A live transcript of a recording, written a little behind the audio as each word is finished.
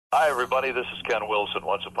Hi, everybody. This is Ken Wilson.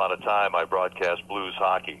 Once upon a time, I broadcast blues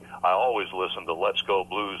hockey. I always listen to Let's Go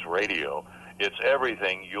Blues Radio. It's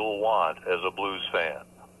everything you'll want as a blues fan.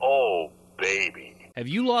 Oh, baby. Have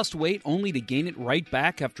you lost weight only to gain it right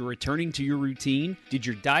back after returning to your routine? Did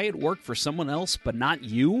your diet work for someone else but not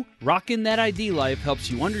you? Rockin' That ID Life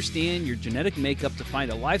helps you understand your genetic makeup to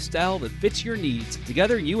find a lifestyle that fits your needs.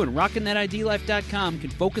 Together, you and RockinThatIDLife.com can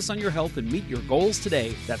focus on your health and meet your goals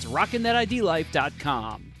today. That's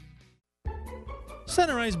RockinThatIDLife.com.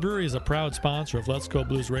 Center Ice Brewery is a proud sponsor of Let's Go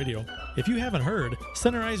Blues Radio. If you haven't heard,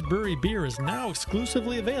 Center Ice Brewery beer is now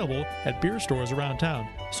exclusively available at beer stores around town,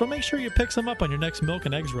 so make sure you pick some up on your next milk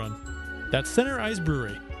and eggs run. That's Center Ice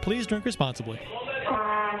Brewery. Please drink responsibly.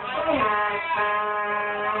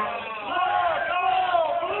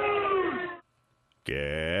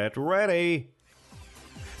 Get ready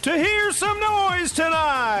to hear some noise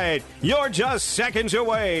tonight. You're just seconds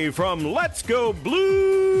away from Let's Go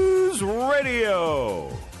Blues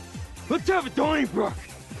Radio. Let's have a Donnybrook.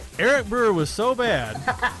 Eric Brewer was so bad.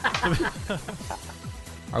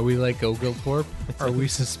 Are we like Oglethorpe? Are we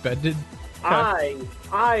suspended?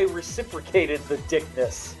 I reciprocated the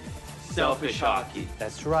dickness. Selfish hockey.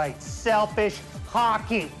 That's right, selfish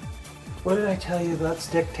hockey. What did I tell you about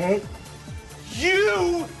stick tape?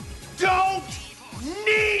 You don't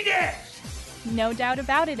need it! No doubt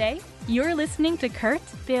about it, eh? You're listening to Kurt,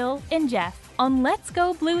 Bill, and Jeff on Let's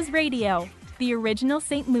Go Blues Radio, the original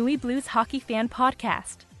St. Louis Blues hockey fan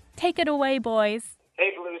podcast. Take it away, boys.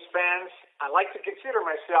 Hey, Blues fans. I like to consider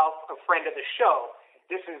myself a friend of the show.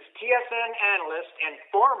 This is TSN analyst and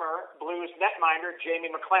former Blues netminder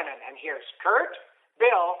Jamie McLennan, and here's Kurt,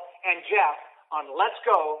 Bill, and Jeff on Let's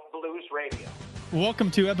Go Blues Radio.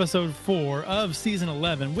 Welcome to episode 4 of season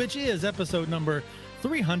 11, which is episode number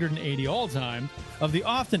 380 all time of the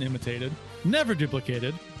often imitated, never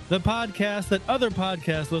duplicated, the podcast that other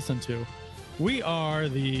podcasts listen to. We are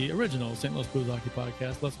the original St. Louis Blues Hockey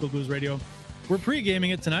Podcast, Let's Go Blues Radio. We're pre-gaming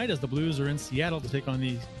it tonight as the Blues are in Seattle to take on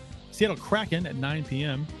the Seattle Kraken at 9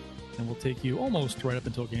 p.m. And we'll take you almost right up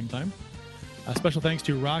until game time. Special thanks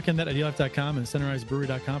to RockinThatIDLife.com and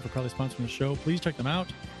CenterIceBrewery.com for proudly sponsoring the show. Please check them out.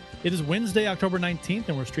 It is Wednesday, October 19th,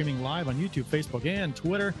 and we're streaming live on YouTube, Facebook, and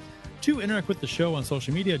Twitter. To interact with the show on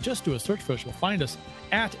social media, just do a search for us. You'll find us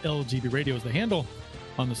at LGB Radio is the handle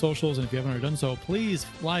on the socials. And if you haven't already done so, please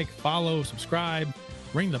like, follow, subscribe,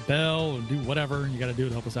 ring the bell, and do whatever you got to do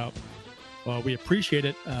to help us out. We appreciate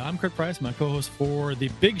it. I'm Kurt Price. My co-host for the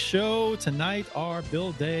big show tonight are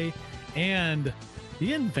Bill Day and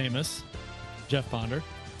the infamous Jeff Ponder.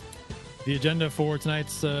 The agenda for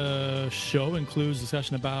tonight's show includes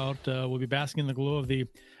discussion about we'll be basking in the glow of the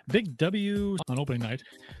big W on opening night,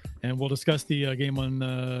 and we'll discuss the game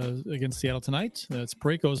on against Seattle tonight. It's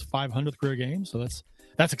Parayko's 500th career game, so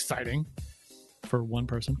that's exciting for one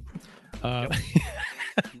person,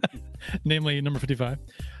 namely number 55.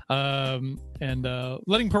 And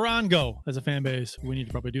letting Perron go as a fan base, we need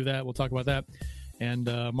to probably do that. We'll talk about that. And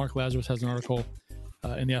Mark Lazarus has an article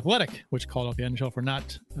in The Athletic, which called out the NHL for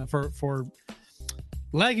not for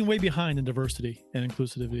lagging way behind in diversity and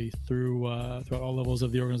inclusivity throughout all levels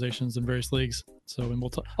of the organizations and various leagues. So, and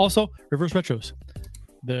we'll also reverse retros.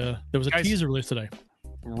 There was a teaser released today.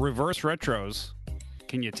 Reverse retros.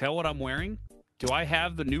 Can you tell what I'm wearing? Do I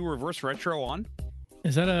have the new reverse retro on?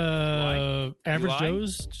 Is that a Average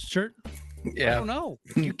Joe's shirt? Yeah. I don't know.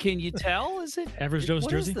 Can you tell? Is it Average Joe's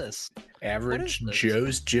jersey? What is this? Average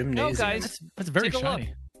Joe's Gymnasium. No, guys. That's very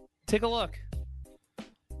shiny. Take a look.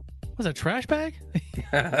 Was that a trash bag?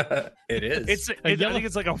 It is. I think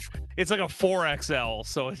it's like a 4XL,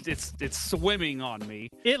 so it's swimming on me.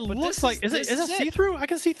 It looks like is it see-through? I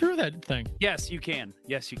can see through that thing. Yes, you can.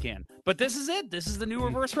 But this is it. This is the new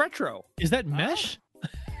reverse retro. Is that mesh?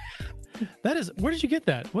 That is. Where did you get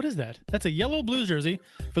that? What is that? That's a yellow Blues jersey.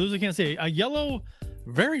 For those who can't see, a yellow,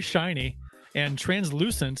 very shiny and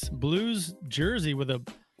translucent Blues jersey with a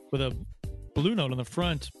blue note on the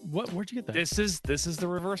front. Where'd you get that? This is the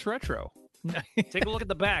reverse retro. Take a look at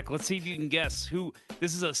the back. Let's see if you can guess who.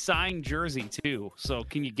 This is a signed jersey too. So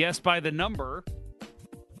can you guess by the number?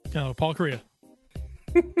 Oh, Paul Kariya.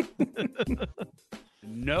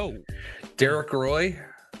 No. Derek Roy.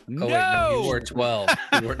 No. Oh, wait, no, he wore 12.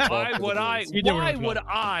 He wore 12 Why would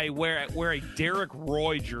I wear a Derek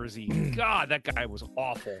Roy jersey? God, that guy was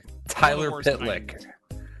awful. Tyler Pitlick.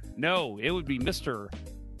 No, it would be Mr.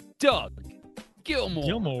 Doug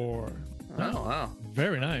Gilmore. Oh, wow.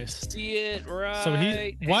 Very nice. See it right. So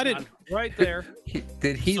right there.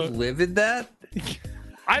 Did he live in that?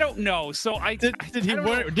 I don't know. So did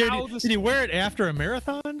he wear it after a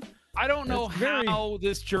marathon? I don't know how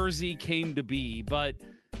this jersey came to be, but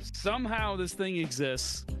somehow this thing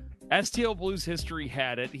exists. STL Blues history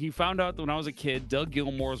had it. He found out that when I was a kid, Doug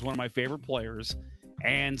Gilmour was one of my favorite players.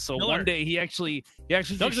 And so one day he actually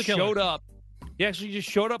just showed up. He actually just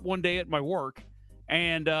showed up one day at my work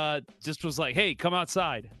and just was like, "Hey, come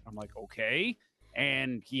outside." I'm like, "Okay."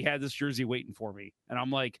 And he had this jersey waiting for me. And I'm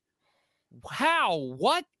like, "How?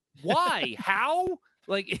 What? Why? How?"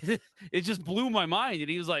 Like, it just blew my mind. And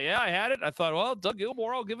he was like, "Yeah, I had it." I thought, well, Doug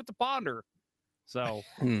Gilmour, I'll give it to Ponder. So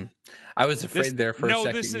I was afraid there for a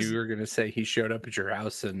second you were going to say he showed up at your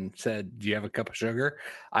house and said, "Do you have a cup of sugar?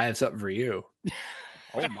 I have something for you."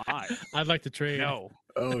 Oh my! I'd like to trade. No.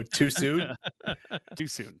 Oh, too soon? Too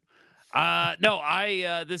soon.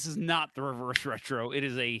 No, this is not the reverse retro. It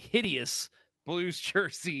is a hideous Blues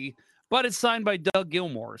jersey, but it's signed by Doug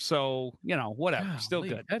Gilmour. So, whatever. Golly, Still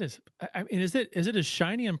good. That is, I mean, is it as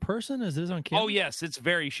shiny in person as it is on camera? Oh, yes. It's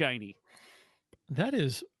very shiny. That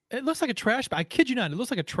is, it looks like a trash bag. I kid you not. It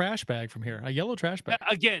looks like a trash bag from here, a yellow trash bag.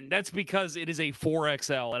 Again, that's because it is a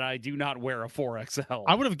 4XL, and I do not wear a 4XL.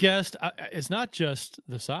 I would have guessed it's not just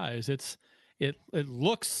the size. It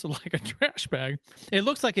looks like a trash bag. It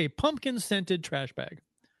looks like a pumpkin-scented trash bag.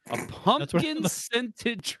 A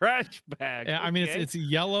pumpkin-scented trash bag. Yeah, I mean, okay. it's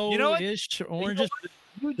yellowish, orange.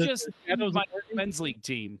 You just my men's league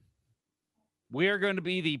team. We are going to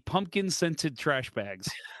be the pumpkin-scented trash bags.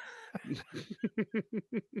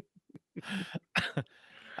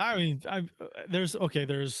 I mean, there's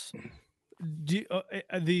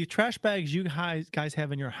the trash bags you guys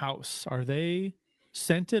have in your house. Are they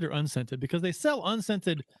scented or unscented? Because they sell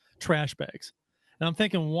unscented trash bags, and I'm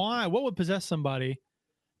thinking, why? What would possess somebody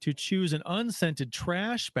to choose an unscented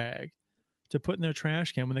trash bag to put in their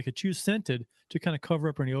trash can when they could choose scented to kind of cover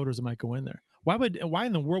up any odors that might go in there? Why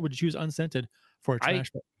in the world would you choose unscented for a trash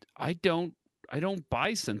bag? I don't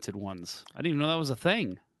buy scented ones. I didn't even know that was a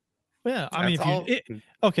thing. Yeah, I mean,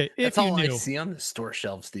 That's all I see on the store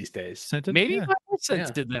shelves these days. Scented, maybe not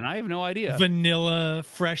scented. Then I have no idea. Vanilla,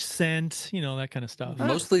 fresh scent, that kind of stuff.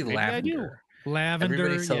 Mostly lavender. Lavender.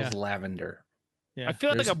 Everybody sells lavender. Yeah, I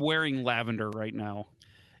feel like I'm wearing lavender right now.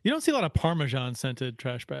 You don't see a lot of Parmesan scented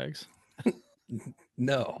trash bags.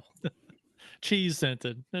 No. Cheese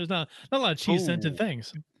scented. There's not a lot of cheese scented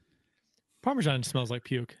things. Parmesan smells like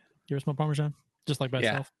puke. You ever smell Parmesan? Just like by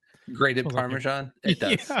itself? Grated Parmesan? It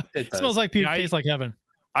does. Yeah. It smells like puke. Tastes like heaven.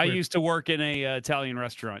 I used to work in a Italian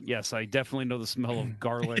restaurant. Yes, I definitely know the smell of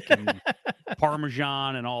garlic and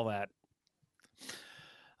Parmesan and all that.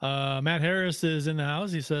 Matt Harris is in the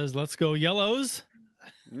house. He says, "Let's go Yellows."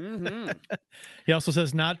 Mm-hmm. He also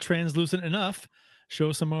says, "Not translucent enough.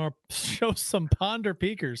 Show some Ponder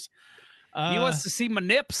peekers." He wants to see my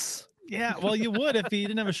nips. Yeah, well, you would if he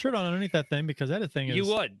didn't have a shirt on underneath that thing, because that thing is. You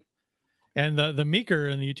would. And the Meeker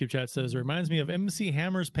in the YouTube chat says, "Reminds me of MC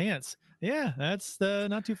Hammer's pants." Yeah, that's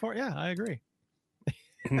not too far. Yeah, I agree.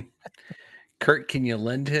 Kurt, can you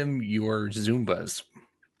lend him your Zumbas?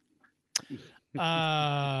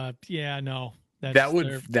 Yeah, no. That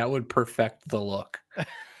would perfect the look.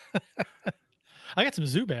 I got some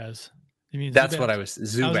Zubaz. You mean that's Zubaz? what I was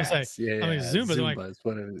Zubaz. I mean Zumbas. Zumbas. Like,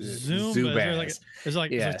 What is Zubaz. Is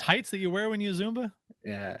yeah. there tights that you wear when you Zumba?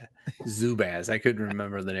 Yeah, Zubaz. I couldn't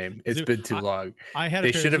remember the name. It's been too long.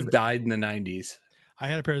 They should have died in the 90s. I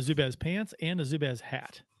had a pair of Zubaz pants and a Zubaz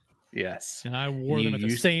hat. Yes, and I wore them at the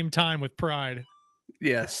same time with pride.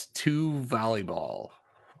 Yes, to volleyball.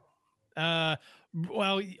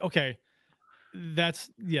 Well, okay.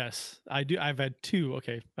 Yes, I do. I've had two.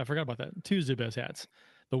 Okay, I forgot about that. Two Zubaz hats.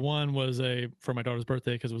 The one was for my daughter's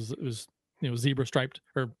birthday because it was zebra striped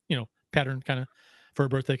or pattern kind of for her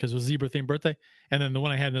birthday because it was zebra themed birthday. And then the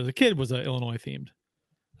one I had as a kid was Illinois themed.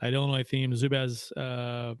 I had Illinois themed Zubaz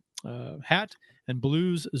hat and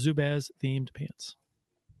Blues Zubaz themed pants.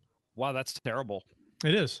 Wow, that's terrible.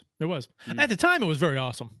 It is. It was. At the time, it was very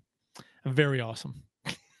awesome. Very awesome.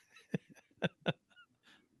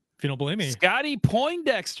 If you don't believe me. Scotty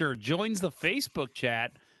Poindexter joins the Facebook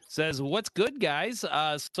chat, says, "What's good, guys?"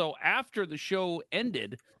 So after the show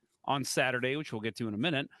ended on Saturday, which we'll get to in a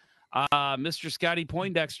minute, Mr. Scotty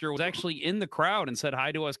Poindexter was actually in the crowd and said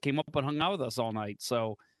hi to us, came up and hung out with us all night.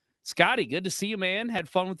 So, Scotty, good to see you, man. Had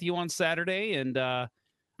fun with you on Saturday. And I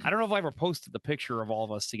don't know if I ever posted the picture of all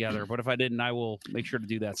of us together, but if I didn't, I will make sure to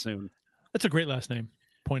do that soon. That's a great last name,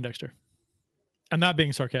 Poindexter. I'm not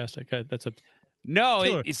being sarcastic. That's a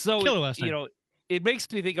killer last name. It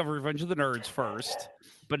makes me think of Revenge of the Nerds first.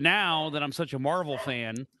 But now that I'm such a Marvel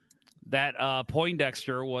fan, that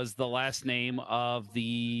Poindexter was the last name of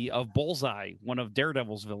Bullseye, one of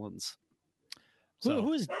Daredevil's villains. So,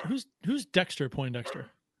 who's Dexter Poindexter?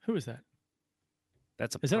 Who is that?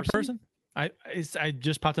 Is that a person? I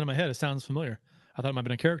just popped into my head. It sounds familiar. I thought it might have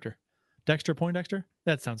been a character. Dexter Poindexter?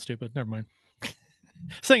 That sounds stupid. Never mind.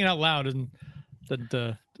 Saying it out loud doesn't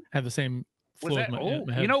have the same flow.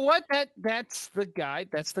 You know what? That's the guy.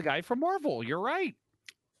 That's the guy from Marvel. You're right.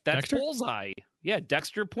 That's Dexter? Bullseye. Yeah,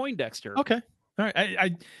 Dexter Poindexter. Okay. All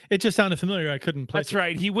right. It just sounded familiar. I couldn't place That's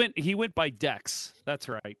right. He went by Dex. That's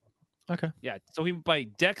right. Okay. Yeah. So he went by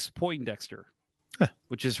Dex Poindexter,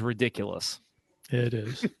 which is ridiculous. It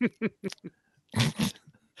is.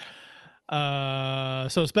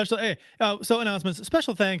 So special. So announcements.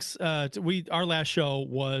 Special thanks. Our last show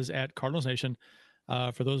was at Cardinals Nation.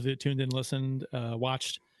 For those of you that tuned in, listened,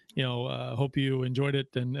 watched. Hope you enjoyed it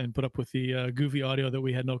and put up with the goofy audio that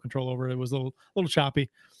we had no control over. It was a little choppy,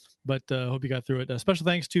 but hope you got through it. Special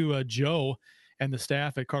thanks to Joe and the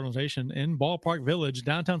staff at Cardinals Nation in Ballpark Village,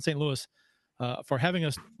 downtown St. Louis, for having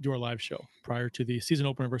us do our live show prior to the season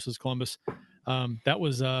opener versus Columbus. That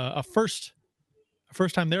was a first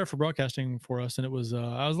time there for broadcasting for us, and it was a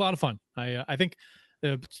lot of fun. I think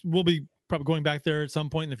we'll be probably going back there at some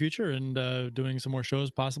point in the future and doing some more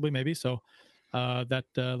shows, possibly, maybe. So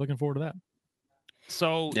looking forward to that.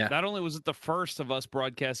 So not only was it the first of us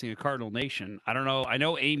broadcasting a Cardinal Nation, I don't know. I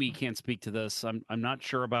know Amy can't speak to this. I'm not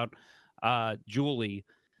sure about Julie.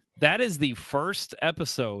 That is the first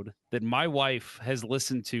episode that my wife has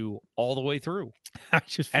listened to all the way through.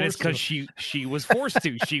 And it's because she was forced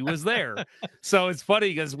to. She was there. So it's funny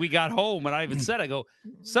because we got home and I even said, I go,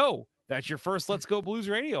 so that's your first Let's Go Blues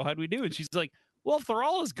Radio. How'd we do? And she's like, well, if they're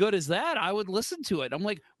all as good as that, I would listen to it. I'm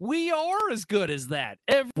like, we are as good as that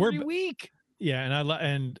every week. Yeah,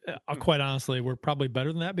 and quite honestly, we're probably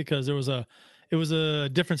better than that because it was a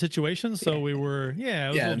different situation. So we were, it was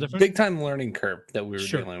a little different. Big time learning curve that we were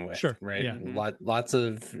dealing with. Sure. Right. Yeah. Lots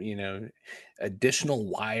of, additional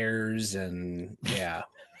wires and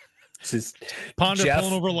just Ponder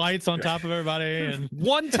pulling over lights on top of everybody. And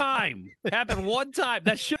happened one time.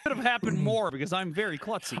 That should have happened more because I'm very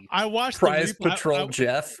klutzy. I watched Prize Patrol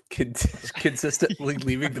Jeff consistently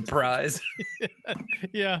leaving the prize.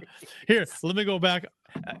 Yeah. Here, let me go back.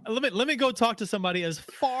 Let me go talk to somebody as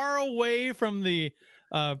far away from the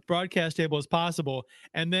broadcast table as possible,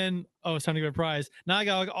 and then it's time to get a prize. Now I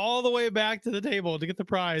got all the way back to the table to get the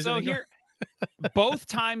prize. So here, both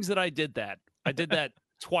times that I did that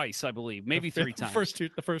twice, I believe, maybe three times. The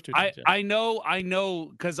first two times. I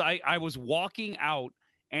know, because I was walking out,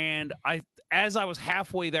 and as I was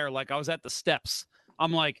halfway there, like I was at the steps,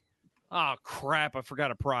 I'm like, oh crap, I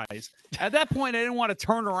forgot a prize. At that point, I didn't want to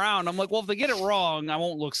turn around. I'm like, well, if they get it wrong, I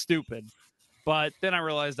won't look stupid. But then I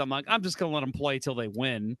realized I'm just gonna let them play till they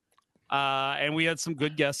win. And we had some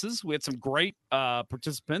good guesses. We had some great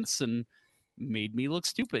participants, and made me look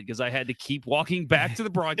stupid because I had to keep walking back to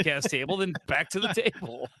the broadcast table, then back to the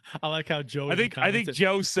table. I like how Joe. I think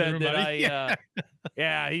Joe said that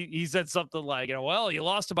he said something like, well, you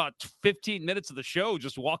lost about 15 minutes of the show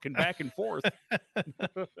just walking back and forth.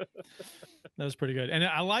 That was pretty good, and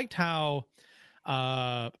I liked how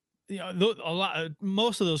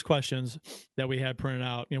most of those questions that we had printed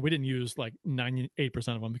out, we didn't use like 98%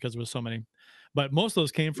 of them because there was so many, but most of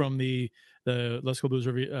those came from the Let's Go Blues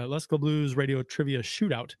Radio Trivia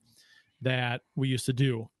Shootout that we used to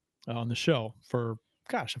do on the show for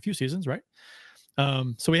a few seasons, right?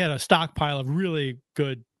 So we had a stockpile of really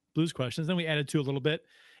good blues questions. Then we added to a little bit,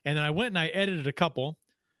 and then I went and I edited a couple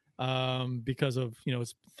because of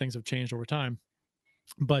things have changed over time.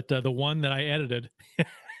 But the one that I edited,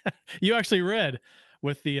 you actually read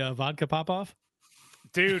with the vodka pop-off.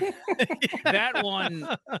 Dude, that one,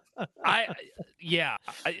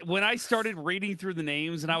 when I started reading through the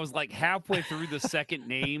names and I was like halfway through the second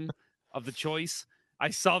name of the choice, I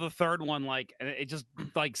saw the third one, and it just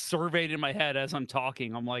like surveyed in my head as I'm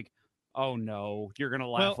talking. I'm like, oh no, you're going to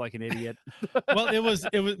laugh like an idiot. Well, it was,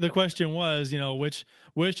 the question was, which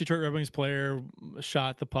Detroit Red Wings player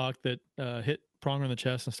shot the puck that hit Pronger in the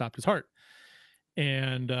chest and stopped his heart.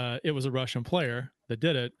 And it was a Russian player that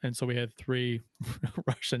did it, and so we had three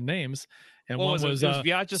Russian names, and one was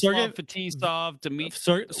Vyacheslav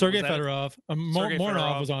Fetisov, Sergei Fedorov,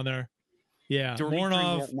 Mornov was on there,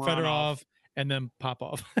 Mornov, Fedorov, and then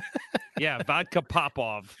Popov. Vodka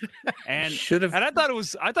Popov, and I thought it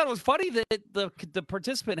was funny that the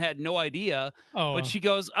participant had no idea, but she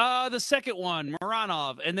goes, the second one,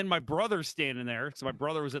 Moranov, and then my brother's standing there, so my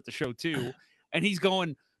brother was at the show too, and he's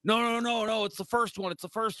going, No, it's the first one. It's the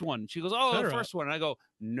first one. She goes, the first one. And I go,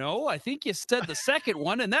 no, I think you said the second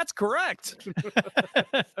one, and that's correct.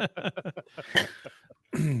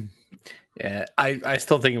 Yeah, I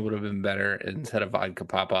still think it would have been better instead of vodka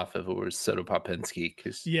pop-off if it was Soda Popinski.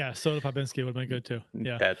 Soda Popinski would have been good too.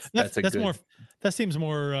 Yeah, that's more. That seems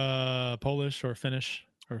more Polish or Finnish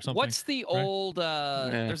or something. What's the right? old?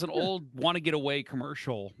 There's an old "Want to Get Away"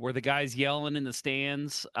 commercial where the guy's yelling in the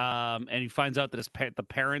stands, and he finds out that the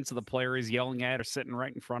parents of the player he's yelling at are sitting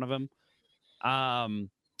right in front of him.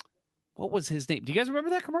 What was his name? Do you guys remember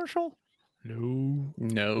that commercial? No.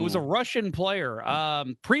 It was a Russian player,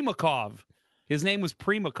 Primakov. His name was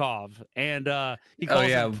Primakov, and he calls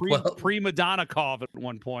him Prima Donnikov at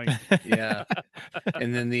one point. Yeah.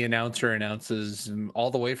 And then the announcer announces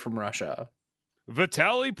all the way from Russia,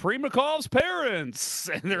 Vitaly Primakov's parents.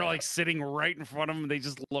 And they're like sitting right in front of him. They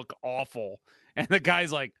just look awful. And the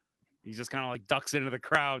guy's like, he just kind of like ducks into the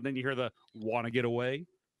crowd. And then you hear the "Want to Get Away."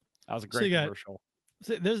 That was a great commercial.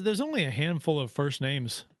 There's only a handful of first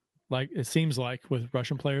names, like it seems like, with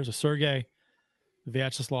Russian players: a Sergei,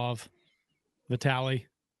 Vyacheslav, Vitaly.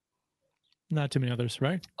 Not too many others,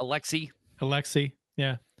 right? Alexei,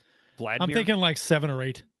 yeah. Vladimir. I'm thinking like 7 or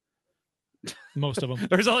 8. Most of them.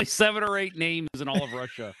 There's only 7 or 8 names in all of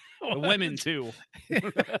Russia. The women too.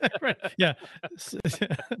 Right. Yeah.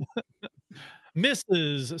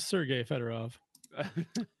 Mrs. Sergei Fedorov.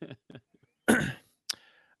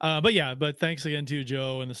 But thanks again to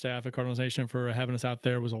Joe and the staff at Cardinals Nation for having us out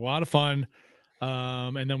there. It was a lot of fun.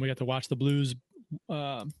 And then we got to watch the Blues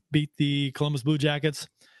beat the Columbus Blue Jackets,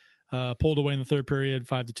 pulled away in the third period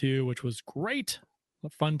 5-2, which was great. A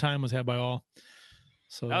fun time was had by all.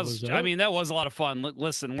 So that was a lot of fun.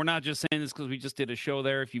 Listen, we're not just saying this because we just did a show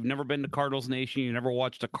there. If you've never been to Cardinals Nation, you never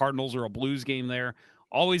watched a Cardinals or a Blues game there,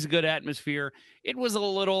 always a good atmosphere. It was a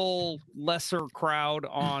little lesser crowd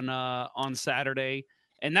on Saturday,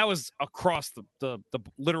 and that was across the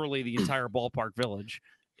literally the entire ballpark village.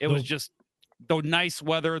 It was just the nice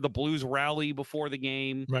weather, the Blues rally before the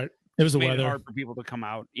game. Right. It was the weather. Made it hard for people to come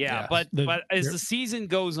out. Yeah. But as the season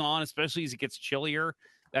goes on, especially as it gets chillier,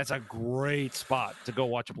 that's a great spot to go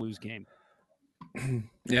watch a Blues game.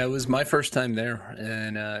 Yeah, it was my first time there,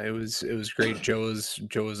 and it was great. Joe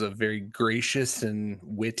was a very gracious and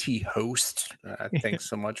witty host. Thanks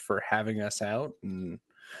so much for having us out, and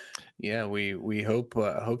yeah, we hope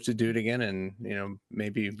to do it again, and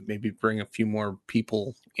maybe bring a few more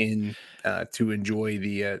people in to enjoy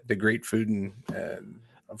the great food and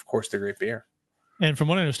of course the great beer. And from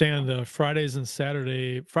what I understand, the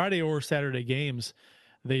Friday or Saturday games,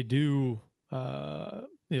 they do.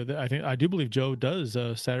 I do believe Joe does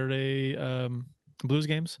Saturday Blues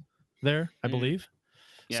games there. I believe.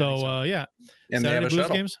 Yeah, so. And Saturday they have a Blues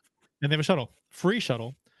shuttle. games, and they have a free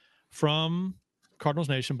shuttle from Cardinals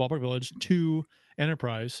Nation, Ballpark Village to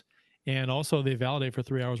Enterprise, and also they validate for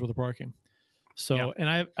 3 hours worth of parking. So, and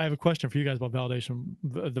I have a question for you guys about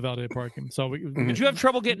the validated parking. So, did you have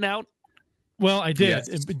trouble getting out? Well, I did.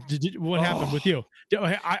 Yes. What happened with you? So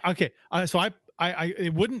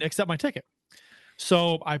it wouldn't accept my ticket.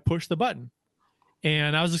 So I pushed the button,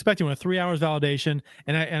 and I was expecting a 3 hours validation,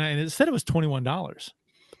 and it said it was $21,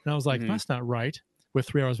 and I was like, that's not right with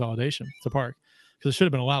 3 hours validation to park, because it should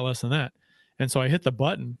have been a lot less than that. And so I hit the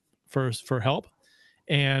button for help,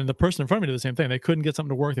 and the person in front of me did the same thing. They couldn't get something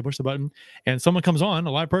to work. They pushed the button, and someone comes on,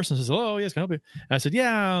 a live person, says, "Hello, yes, can I help you?" And I said,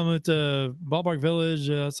 "Yeah, I'm at Ballpark Village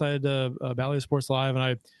outside Valley Sports Live,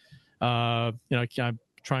 and I'm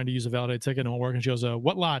trying to use a validated ticket and it won't work." And she goes,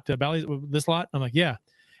 "What lot? Valley? This lot?" I'm like, "Yeah."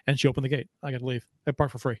 And she opened the gate. I got to leave. I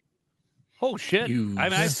parked for free. Oh shit!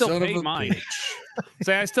 I still paid mine.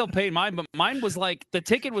 I still paid mine, but mine was like the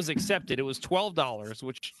ticket was accepted. It was $12,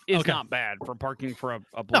 which is not bad for parking for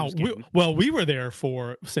a Blues game. We were there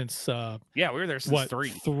since. We were there since 3.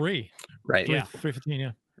 3. Right. 3:15.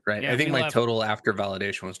 Yeah. Right. I think my total after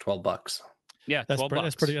validation was $12. Yeah,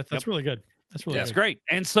 that's pretty. That's really good. That's great.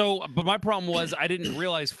 And so, but my problem was I didn't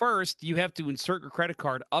realize first you have to insert your credit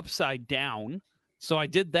card upside down. So I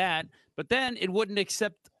did that, but then it wouldn't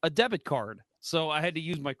accept a debit card. So I had to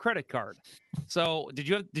use my credit card. So did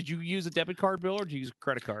you use a debit card, Bill, or did you use a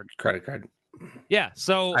credit card? Credit card. Yeah.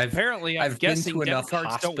 So apparently I'm guessing been to enough debit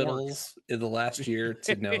cards hospitals in the last year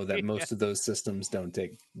to know that most of those systems don't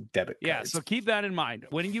take debit cards. Yeah. So keep that in mind.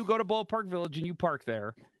 When you go to Ballpark Village and you park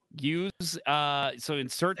there, do what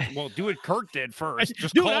Kurt did first.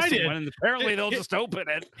 Just call someone, and apparently they'll just open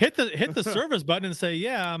it. Hit the service button and say,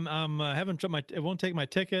 "Yeah, I'm having it won't take my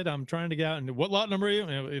ticket. I'm trying to get out. And what lot number are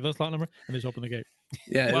you? This lot number." And they just open the gate.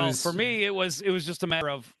 Yeah. Well, for me, it was just a matter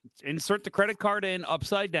of insert the credit card in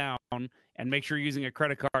upside down and make sure you're using a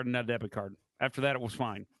credit card and not a debit card. After that, it was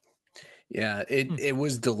fine. Yeah, it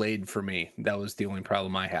was delayed for me. That was the only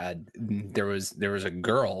problem I had. There was a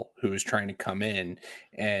girl who was trying to come in,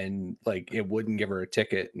 and like it wouldn't give her a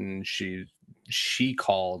ticket, and she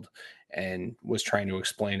called and was trying to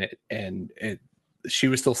explain it, and she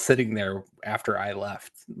was still sitting there after I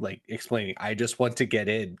left, like explaining, "I just want to get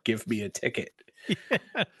in. Give me a ticket."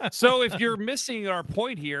 So if you're missing our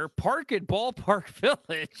point here, park at Ballpark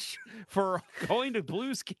Village for going to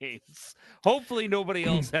Blues games. Hopefully nobody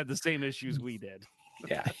else had the same issues we did.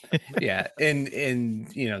 Yeah. And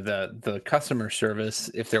the customer service,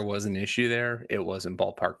 if there was an issue there, it wasn't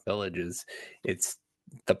Ballpark Villages, it's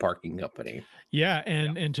the parking company. Yeah,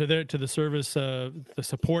 and to the service, the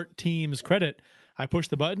support team's credit, I pushed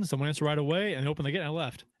the button, someone answered right away, and opened the gate, and I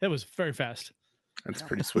left. It was very fast. That's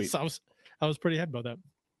pretty sweet. So I was pretty happy about that.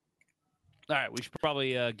 All right, we should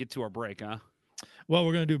probably get to our break, huh? Well,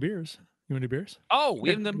 we're gonna do beers. You want to do beers? Oh, we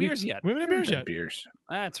haven't done beers yet. We haven't done beers yet. Beers.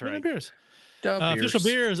 That's We right. haven't done beers. Official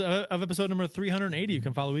beers of episode number 380. You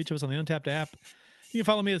can follow each of us on the Untapped app. You can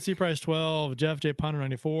follow me at CPrice12, Jeff J Ponder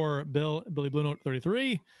 94, Billy Blue Note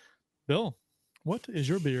 33. Bill, what is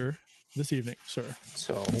your beer this evening, sir?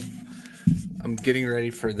 So I'm getting ready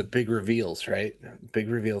for the big reveals, right? Big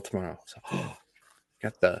reveal tomorrow. So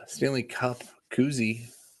got the Stanley Cup koozie.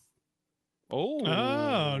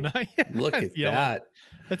 Oh, nice. Look at that.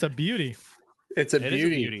 That's a beauty. It's a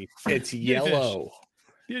beauty. It's yellow.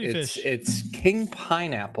 Beauty fish. It's King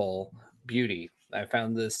Pineapple Beauty. I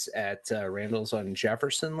found this at Randall's on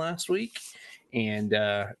Jefferson last week, and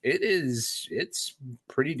it's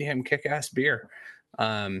pretty damn kick-ass beer.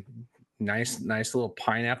 Nice little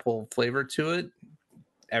pineapple flavor to it.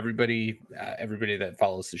 Everybody that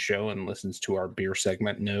follows the show and listens to our beer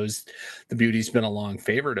segment knows the Beauty's been a long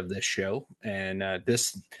favorite of this show, and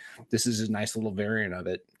this is a nice little variant of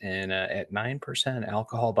it. And at 9%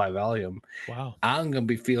 alcohol by volume, wow, I'm gonna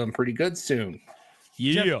be feeling pretty good soon.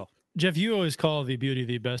 Yeah, Jeff, you always call the Beauty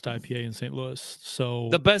the best IPA in St. Louis. So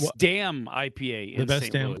the best damn IPA in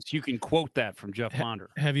St. damn. Louis. You can quote that from Jeff Ponder.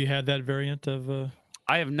 Have you had that variant of?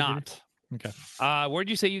 I have not. Okay. Where'd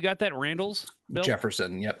you say you got that? Randall's? Bill?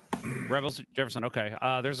 Jefferson. Yep. Rebels Jefferson. Okay.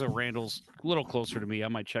 There's a Randall's a little closer to me. I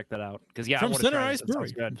might check that out because from I Center Ice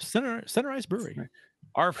Brewery. Center Ice Brewery.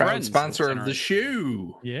 Our Proud friends, sponsor of the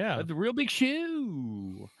shoe. Yeah, the real big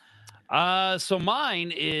shoe. So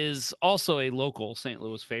mine is also a local St.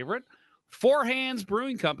 Louis favorite. Four Hands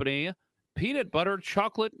Brewing Company Peanut Butter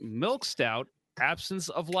Chocolate Milk Stout. Absence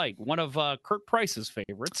of Light. One of Kurt Price's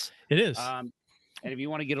favorites. It is. And if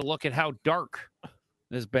you want to get a look at how dark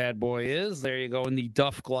this bad boy is, there you go in the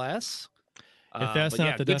Duff glass. If that's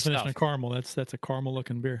not the definition of caramel, that's a caramel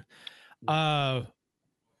looking beer.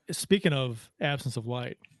 Speaking of absence of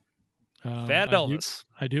light, Fat Elvis.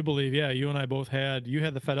 I do believe, yeah, you and I both had. You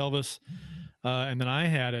had the Fat Elvis, and then I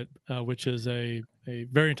had it, which is a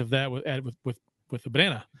variant of that with the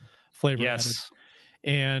banana flavor. Yes. Added.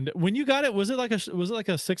 And when you got it, was it like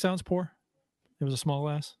a 6 ounce pour? It was a small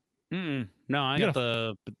glass. No, I got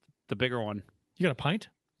the bigger one. You got a pint?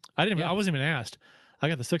 I didn't. I wasn't even asked. I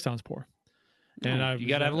got the 6 ounce pour. And you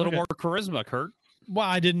got to have a little more charisma, Kurt. Well,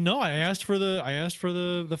 I didn't know. I asked for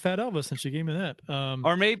the Fat Elvis, and she gave me that.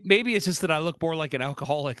 Or maybe it's just that I look more like an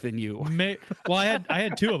alcoholic than you. Well, I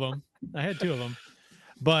had two of them.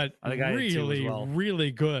 But I think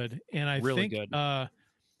really good. And I really think good.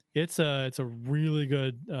 It's a really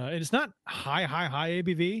good. And it's not high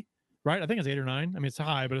ABV, right? I think it's 8 or 9. I mean, it's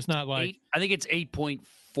high, but it's not like I think it's 8.4.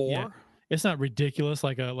 Yeah. It's not ridiculous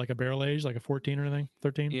like a barrel age, like a 14 or anything,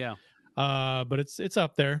 13. Yeah. But it's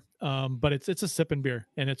up there. But it's a sipping beer,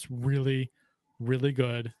 and it's really, really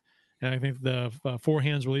good. And I think the Four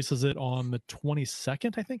Hands releases it on the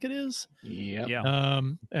 22nd. I think it is. Yep. Yeah.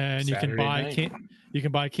 And you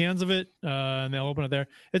can buy cans of it, and they'll open it there.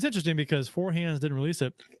 It's interesting because Four Hands didn't release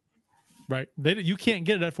it, right? You can't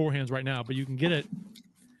get it at Four Hands right now, but you can get it.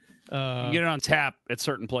 You can get it on tap at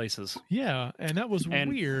certain places. Yeah, and that was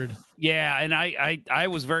weird. Yeah, and I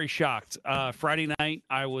was very shocked. Friday night,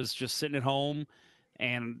 I was just sitting at home,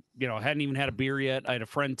 and hadn't even had a beer yet. I had a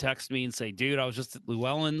friend text me and say, "Dude, I was just at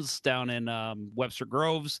Llewellyn's down in Webster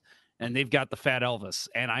Groves, and they've got the Fat Elvis."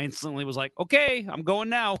 And I instantly was like, "Okay, I'm going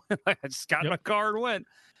now." I just got in my car and went,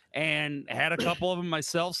 and had a couple of them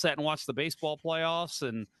myself. Sat and watched the baseball playoffs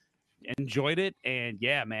and enjoyed it. And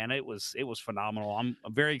yeah, man, it was phenomenal. I'm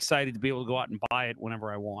very excited to be able to go out and buy it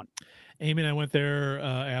whenever I want. Amy and I went there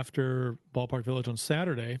after Ballpark Village on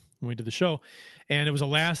Saturday when we did the show, and it was a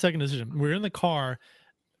last second decision. We were in the car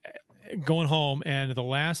going home, and at the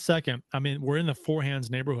last second, I mean, we're in the Four Hands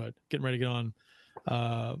neighborhood getting ready to get on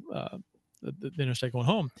the interstate going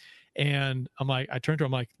home. And I turned to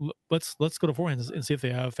him, I'm like, let's go to Four Hands and see if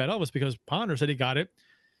they have Fat Elvis, because Ponder said he got it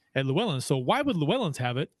at Llewellyn's. So why would Llewellyn's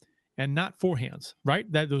have it and not Four Hands, right?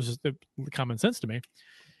 That was the common sense to me.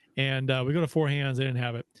 And we go to Four Hands, they didn't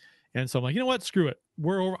have it. And so I'm like, you know what? Screw it.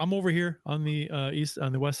 I'm over here on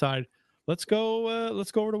the west side. Let's go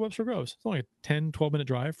over to Webster Groves. It's only a 10, 12-minute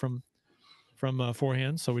drive from Four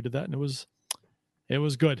Hands. So we did that, and it was It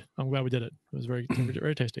was good. I'm glad we did it. It was very,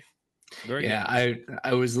 very tasty. Very good.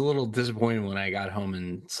 I was a little disappointed when I got home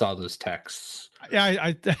and saw those texts. Yeah,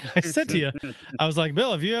 I said to you, I was like,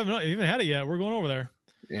 Bill, if you haven't even had it yet, we're going over there.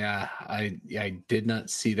 Yeah, I did not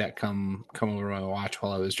see that come over my watch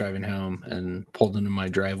while I was driving home and pulled into my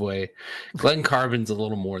driveway. Glen Carbon's a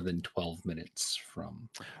little more than 12 minutes from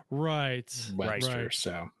Webster, right.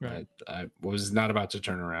 So I was not about to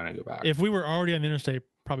turn around and go back. If we were already on the interstate,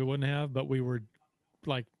 probably wouldn't have, but we were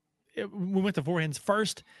like, we went to Four Hands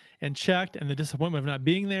first and checked, and the disappointment of not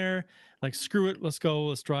being there, like, screw it, let's go,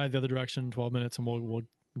 let's drive the other direction, 12 minutes, and we'll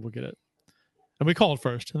get it. And we called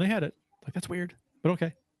first, and they had it. Like, that's weird, but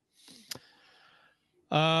okay.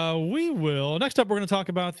 We will. Next up, we're going to talk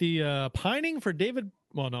about the pining for David.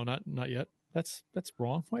 Well, no, not yet. That's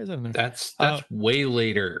wrong. Why is that in there? That's way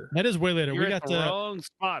later. That is way later. You're we got the wrong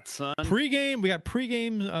spot, son. Pregame. We got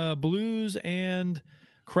pregame Blues and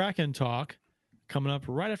Kraken talk coming up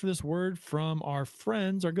right after this word from our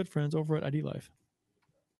good friends over at ID Life.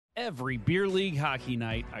 Every beer league hockey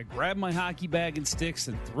night, I grab my hockey bag and sticks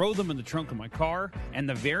and throw them in the trunk of my car. And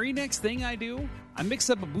the very next thing I do, I mix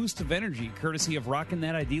up a boost of energy courtesy of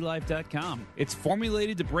RockinThatIDLife.com. It's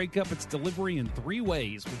formulated to break up its delivery in 3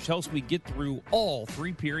 ways, which helps me get through all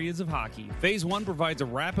 3 periods of hockey. Phase 1 provides a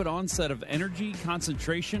rapid onset of energy,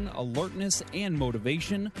 concentration, alertness, and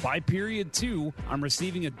motivation. By period 2, I'm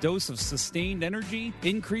receiving a dose of sustained energy,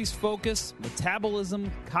 increased focus,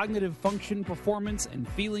 metabolism, cognitive function, performance, and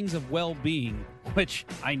feelings of well-being, which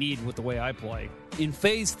I need with the way I play. In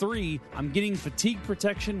Phase 3, I'm getting fatigue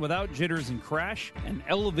protection without jitters and crash, an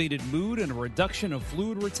elevated mood, and a reduction of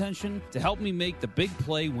fluid retention to help me make the big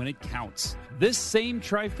play when it counts. This same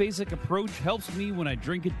triphasic approach helps me when I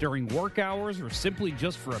drink it during work hours or simply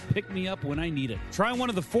just for a pick-me-up when I need it. Try one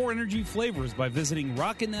of the 4 energy flavors by visiting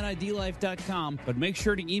RockinThatIDLife.com, but make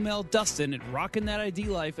sure to email Dustin at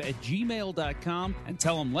RockinThatIDLife@gmail.com and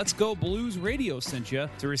tell him Let's Go Blues Radio sent you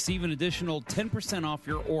to receive an additional 10% off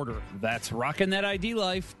your order. That's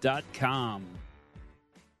RockinThatIDLife.com.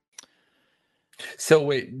 So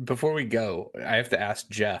wait, before we go, I have to ask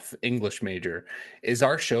Jeff, English major, is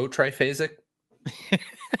our show triphasic?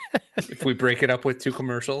 If we break it up with 2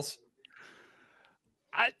 commercials?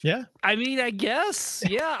 I mean, I guess.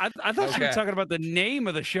 Yeah. I thought you were talking about the name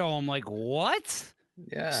of the show. I'm like, what?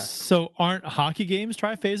 Yeah. So aren't hockey games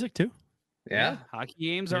triphasic too? Yeah. Hockey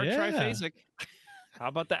games are triphasic. How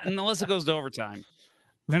about that? And unless it goes to overtime.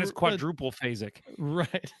 Then it's quadruple phasic.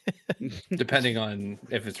 Right. Depending on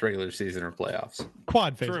if it's regular season or playoffs.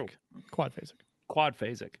 Quad phasic. True. Quad phasic. Quad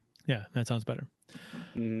phasic. Yeah, that sounds better.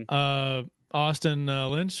 Mm-hmm. Austin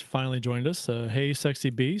Lynch finally joined us. Hey, Sexy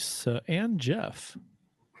Beast, and Jeff.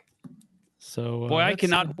 So, boy, I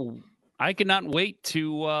cannot wait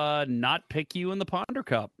to not pick you in the Ponder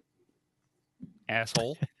Cup,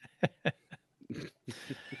 asshole.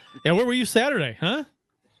 Yeah, where were you Saturday, huh?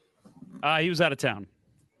 He was out of town.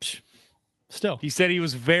 Still, he said he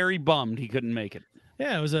was very bummed he couldn't make it.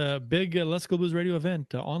 Yeah, it was a big Let's Go Blues radio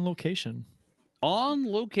event on location.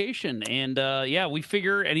 On location, and yeah, we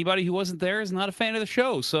figure anybody who wasn't there is not a fan of the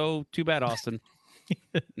show. So too bad, Austin.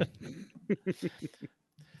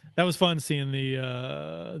 That was fun seeing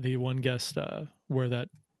the one guest wear that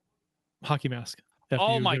hockey mask.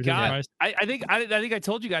 Oh my god! I think I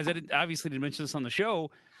told you guys. I obviously didn't mention this on the show.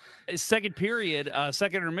 Second period,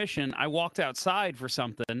 second intermission, I walked outside for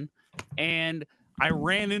something, and I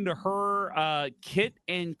ran into her, Kit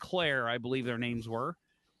and Claire, I believe their names were,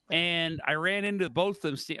 and I ran into both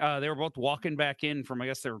of them. They were both walking back in from, I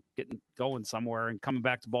guess they were going somewhere and coming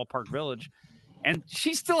back to Ballpark Village, and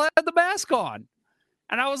she still had the mask on,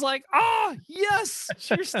 and I was like, "Oh yes,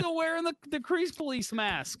 you're still wearing the Crease Police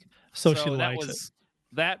mask." So she likes it.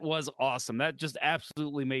 That was awesome. That just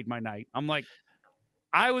absolutely made my night. I'm like,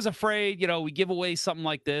 I was afraid, we give away something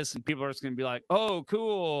like this and people are just going to be like, oh,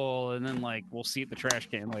 cool. And then we'll see it in the trash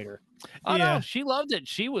can later. Oh, yeah. No, she loved it.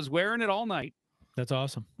 She was wearing it all night. That's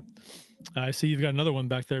awesome. I see you've got another one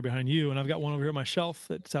back there behind you, and I've got one over here on my shelf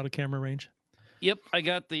that's out of camera range. Yep. I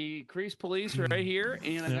got the Crease Police right here,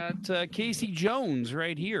 and I got Casey Jones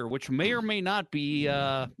right here, which may or may not be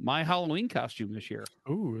my Halloween costume this year.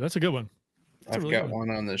 Ooh, that's a good one. I've got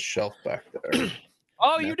one on the shelf back there.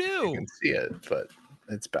 Oh, you do? You can see it, but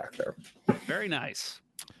it's back there. Very nice.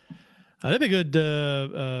 That'd be a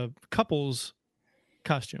good couples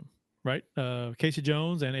costume, right? Casey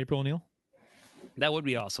Jones and April O'Neil. That would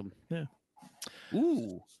be awesome. Yeah.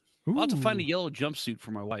 Ooh. I'll have to find a yellow jumpsuit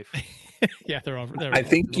for my wife. Yeah, they're over there. I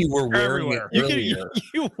think you were wearing it earlier.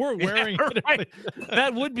 You were wearing it. Right.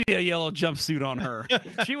 That would be a yellow jumpsuit on her.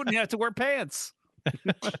 She wouldn't have to wear pants.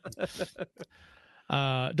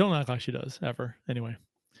 Don't act like she does ever. Anyway,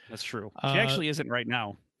 That's true. She actually isn't right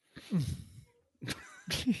now.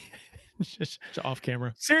 just off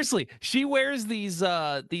camera. Seriously, she wears these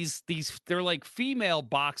they're like female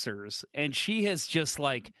boxers, and she just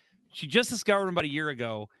discovered them about a year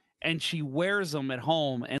ago, and she wears them at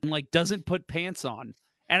home and like doesn't put pants on.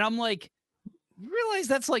 And I'm like, you realize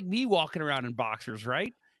that's like me walking around in boxers,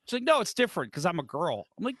 right? She's like, no, it's different because I'm a girl.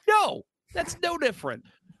 I'm like, no, that's no different.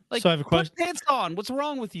 Like, So I have a question. Put pants on. What's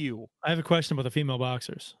wrong with you? I have a question about the female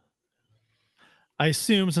boxers. I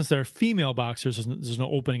assume since they're female boxers, there's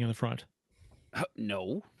no opening in the front.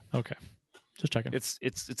 No. Okay, just checking. It's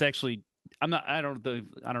actually I don't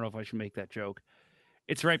know if I should make that joke.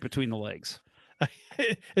 It's right between the legs.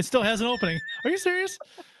 It still has an opening. Are you serious?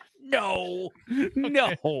 No. Okay.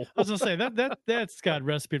 No. I was gonna say that's got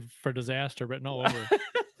recipe for disaster written all over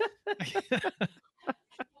it.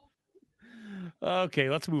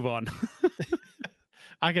 Okay, let's move on.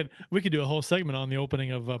 We could do a whole segment on the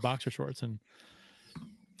opening of boxer shorts. And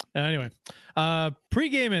anyway,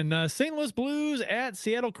 pre-gaming St. Louis Blues at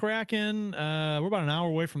Seattle Kraken. We're about an hour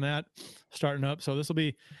away from that starting up, so this will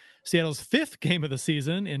be Seattle's 5th game of the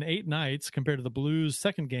season in 8 nights, compared to the Blues'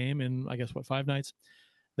 2nd game in, I guess, 5 nights.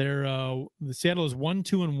 The Seattle is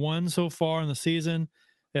 1-2-1 so far in the season.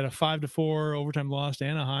 They had a 5-4 overtime loss to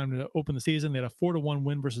Anaheim to open the season. They had a 4-1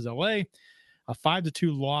 win versus LA, a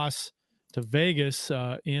 5-2 loss to Vegas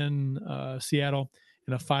in Seattle,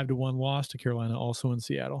 and a 5-1 loss to Carolina, also in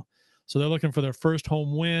Seattle. So they're looking for their first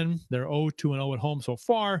home win. They're 0-2-0 at home so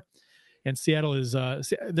far. And Seattle is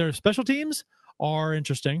their special teams are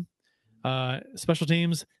interesting. Special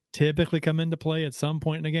teams typically come into play at some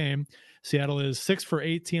point in a game. Seattle is 6 for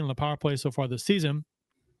 18 on the power play so far this season,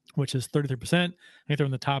 which is 33%. I think they're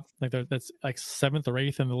in the top, that's like 7th or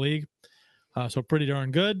 8th in the league. So pretty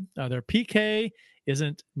darn good. Their PK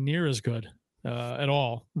isn't near as good at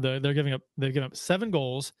all. They've given up 7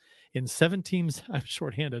 goals in 7 teams. I'm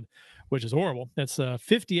shorthanded, which is horrible. That's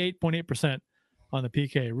 58.8% on the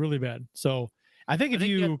PK, really bad. So I think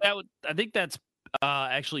I think that's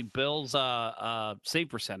actually Bill's save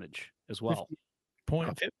percentage as well.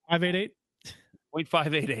 0.588.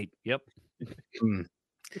 0.588. Yep.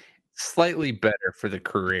 Slightly better for the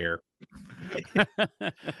career.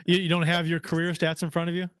 You don't have your career stats in front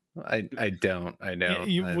of you? I don't. I know.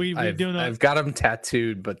 I've got them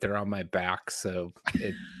tattooed, but they're on my back, so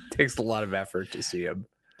it takes a lot of effort to see them.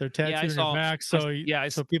 They're tattooed on your back, so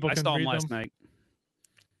people can saw read him last them. night.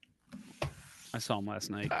 I saw him last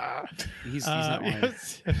night. He's I not lying.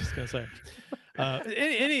 was just gonna say,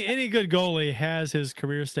 any good goalie has his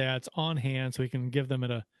career stats on hand, so he can give them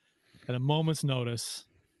at a moment's notice.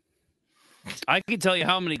 I can tell you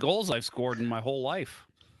how many goals I've scored in my whole life.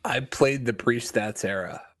 I played the pre-stats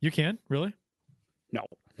era. You can? Really? No.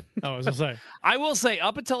 Oh, I was gonna say. I will say,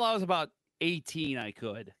 up until I was about 18, I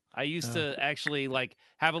could. I used to actually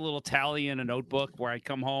have a little tally in a notebook where I'd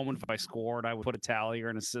come home, and if I scored, I would put a tally, or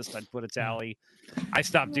an assist, I'd put a tally. I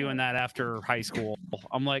stopped doing that after high school.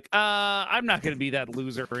 I'm like, I'm not going to be that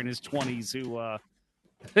loser in his 20s who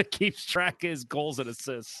keeps track of his goals and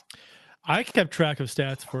assists. I kept track of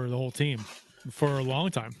stats for the whole team for a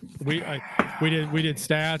long time. We did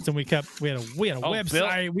stats, and we had a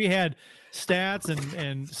website. Bill. We had stats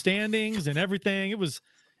and standings and everything. It was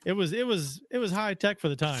high tech for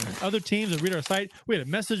the time. Other teams would read our site. We had a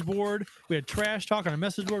message board. We had trash talk on a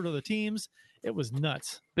message board with other teams. It was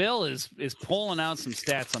nuts. Bill is pulling out some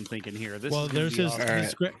stats. I'm thinking here. There's his.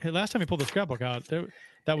 Right. Last time he pulled the scrapbook out,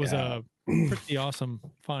 that was a pretty awesome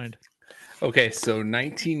find. Okay, so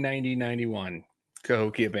 1990-91,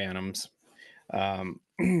 Cahokia Bantams.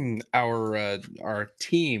 Our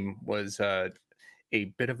team was a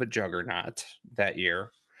bit of a juggernaut that year.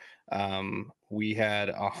 We had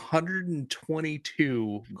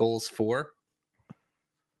 122 goals for,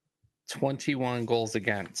 21 goals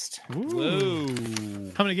against.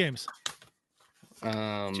 Ooh. How many games?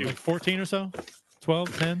 Like 14 or so?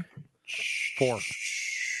 12, 10? 4.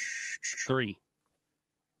 3.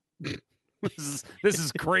 This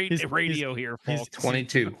is great radio here, folks.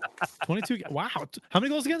 22. 22. Wow. How many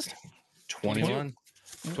goals against? 21.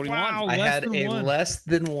 21. Wow, I had a less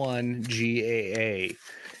than 1 GAA.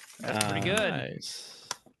 That's pretty good. Nice.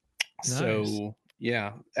 So,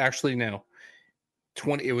 yeah. Actually, no.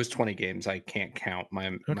 20. It was 20 games. I can't count.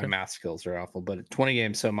 My math skills are awful, but 20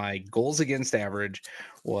 games. So my goals against average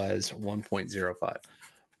was 1.05.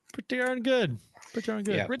 Pretty darn good.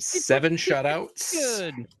 Yeah, 7 shutouts.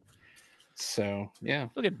 Good. So, yeah.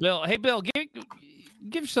 Look at Bill. Hey, Bill,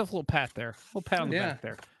 give yourself a little pat there. A little pat on the back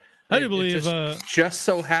there. I do believe it just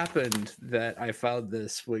so happened that I found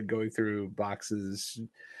this when going through boxes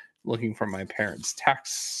looking for my parents'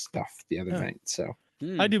 tax stuff the other night. So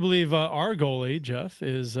I do believe our goalie Jeff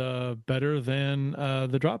is better than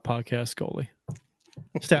the Drop Podcast goalie,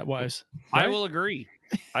 stat wise. Right? I will agree.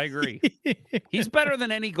 I agree. He's better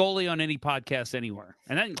than any goalie on any podcast anywhere,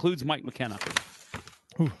 and that includes Mike McKenna.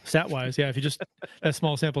 Ooh, stat wise, yeah. If you just that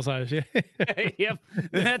small sample size, yeah. Yep,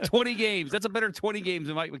 that 20 games. That's a better 20 games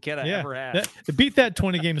than Mike McKenna ever had. Beat that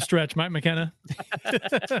 20 game stretch, Mike McKenna.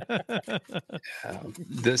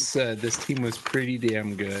 This team was pretty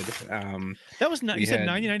damn good. That was you said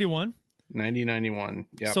 90-91? 90-91.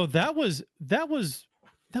 Yeah. So that was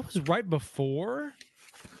right before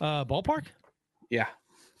ballpark. Yeah.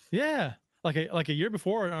 Yeah. Like a year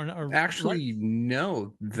before, or actually,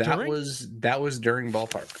 no. That was during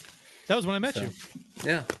ballpark. That was when I met you.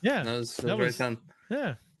 Yeah, yeah. That was right then.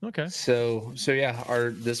 Yeah. Okay. So yeah,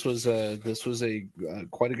 this was a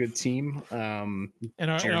quite a good team. And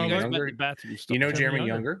our Jeremy Younger, Jeremy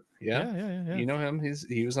Younger. Yeah. You know him.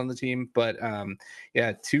 He was on the team, but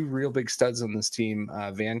two real big studs on this team: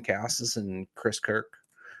 Van Cassis and Chris Kirk.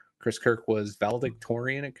 Chris Kirk was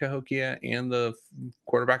valedictorian at Cahokia and the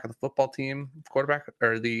quarterback of the football team,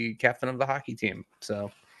 the captain of the hockey team.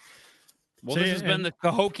 So, this has been the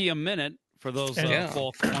Cahokia minute for those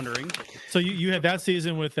folks wondering. So you had that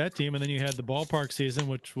season with that team, and then you had the ballpark season,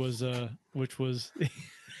 which was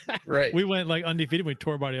right. We went like undefeated. We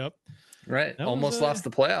tore everybody up. Right. Almost lost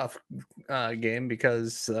the playoff game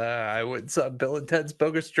because I went and saw Bill and Ted's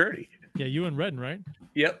Bogus Journey. Yeah, you and Redden, right?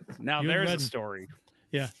 Yep. Now there's a story.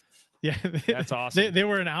 Yeah. Yeah, that's awesome. They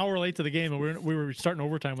were an hour late to the game, and we were starting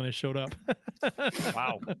overtime when they showed up.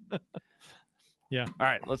 Wow. Yeah. All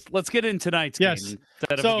right, let's get in tonight's game instead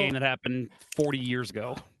of a game that happened 40 years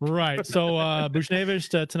ago. Right. So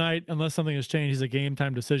Buchnevich tonight, unless something has changed, is a game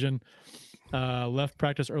time decision. Left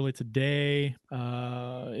practice early today.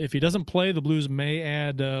 If he doesn't play, the Blues may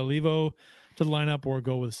add Levo to the lineup or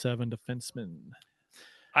go with 7 defensemen.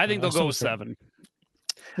 I think they'll go with 7.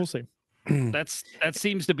 We'll see. That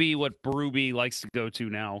seems to be what Berube likes to go to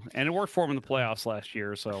now, and it worked for him in the playoffs last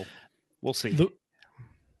year. So we'll see.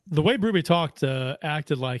 The way Berube talked,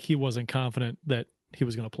 acted like he wasn't confident that he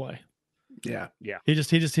was going to play. Yeah.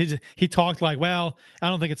 He talked like, well, I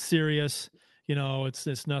don't think it's serious. You know,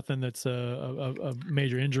 it's nothing that's a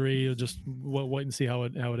major injury. You'll just wait and see how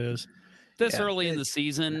it is. This early in the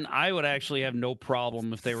season, I would actually have no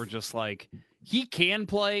problem if they were just like, he can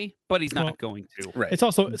play, but he's not going to. Right. It's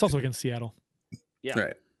also against Seattle. Yeah.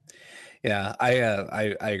 Right. Yeah, I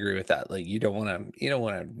agree with that. Like you don't want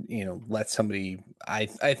to let somebody. I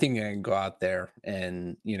think I can go out there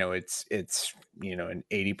and it's an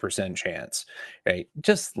 80% chance, right?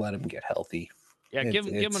 Just let him get healthy. Yeah, give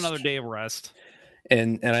him another day of rest.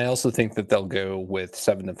 And I also think that they'll go with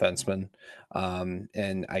 7 defensemen.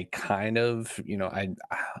 And I kind of, I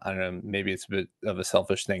don't know, maybe it's a bit of a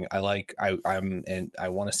selfish thing. I want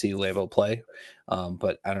to see Levo play.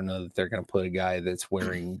 But I don't know that they're going to put a guy that's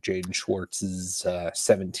wearing Jaden Schwartz's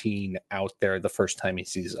 17 out there the first time he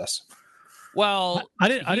sees us. Well, I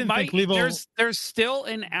didn't think Levo. There's still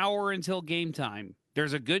an hour until game time.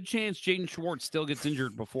 There's a good chance Jaden Schwartz still gets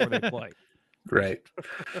injured before they play. Right.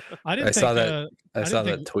 I saw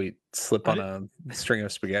that tweet slip on a string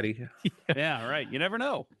of spaghetti. Yeah, right. You never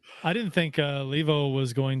know. I didn't think Levo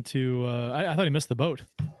was going to. I thought he missed the boat.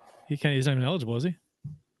 He's not even eligible, is he?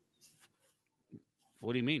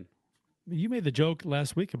 What do you mean? You made the joke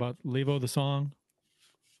last week about Levo the song.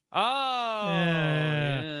 Oh,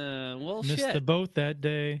 yeah. Well, missed the boat that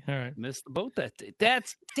day. All right, missed the boat that day.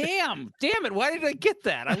 That's damn it! Why did I get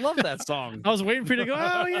that? I love that song. I was waiting for you to go.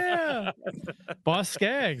 Oh yeah, Boss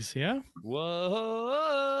Skaggs. Yeah.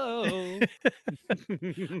 Whoa.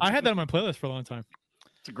 I had that on my playlist for a long time.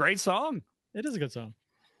 It's a great song. It is a good song.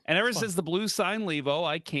 And ever since the Blues signed Levo,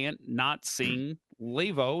 I can't not sing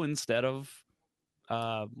Levo instead of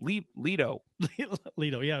Lido.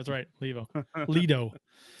 Lido, yeah, that's right. Levo. Lido.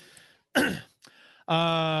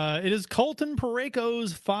 It is Colton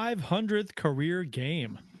Parayko's 500th career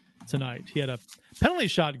game tonight. He had a penalty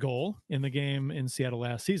shot goal in the game in Seattle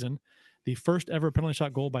last season, the first ever penalty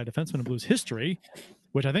shot goal by a defenseman in Blues history,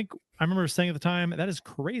 which I remember saying at the time, that is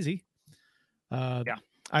crazy. Other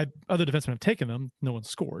defensemen have taken them. No one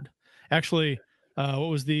scored. Actually, what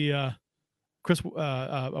was the Chris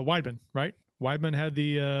Weidman, right? Weidman had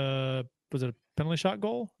the was it a penalty shot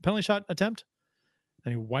attempt,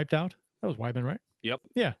 and he wiped out. That was Weidman, right? Yep.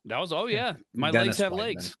 Yeah. That was. Oh yeah. My Dennis legs have Weidman.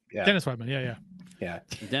 legs. Yeah. Dennis Weidman. Yeah.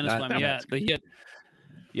 Dennis Weidman. Yeah. But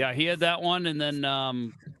he had that one, and then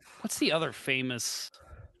what's the other famous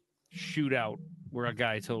shootout where a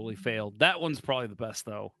guy totally failed? That one's probably the best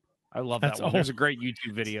though. I love that one. There's a great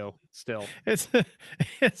YouTube video still. It's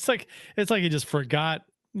like he just forgot,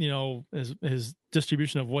 his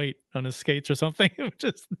distribution of weight on his skates or something.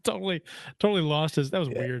 Just totally lost his. That was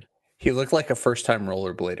weird. He looked like a first-time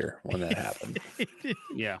rollerblader when that happened.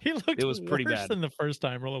 Yeah, he looked. It was pretty worse bad than the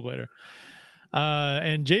first-time rollerblader.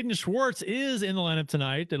 And Jaden Schwartz is in the lineup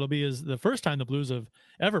tonight. It'll be the first time the Blues have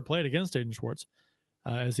ever played against Jaden Schwartz,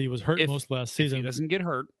 as he was hurt most last season. If he doesn't get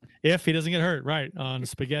hurt. If he doesn't get hurt, right, on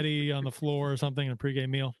spaghetti on the floor or something in a pregame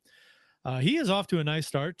meal. He is off to a nice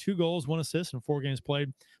start. 2 goals, 1 assist, and 4 games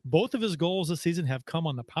played. Both of his goals this season have come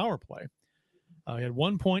on the power play. He had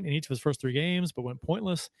 1 point in each of his first 3 games, but went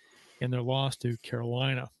pointless in their loss to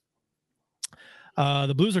Carolina.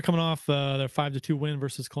 The Blues are coming off their 5-2 win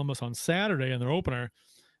versus Columbus on Saturday in their opener,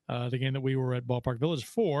 the game that we were at Ballpark Village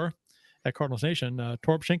for at Cardinals Nation.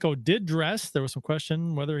 Toropchenko did dress. There was some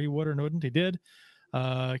question whether he would or wouldn't. He did.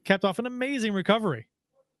 Capped off an amazing recovery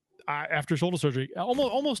after shoulder surgery,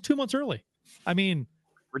 almost 2 months early. I mean,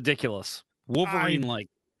 ridiculous. Wolverine-like.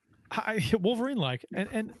 Wolverine-like.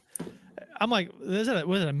 And I'm like, was it a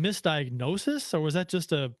misdiagnosis, or was that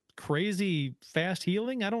just a crazy fast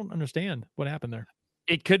healing? I don't understand what happened there.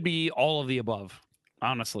 It could be all of the above,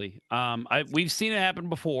 honestly. We've seen it happen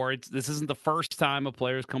before. This isn't the first time a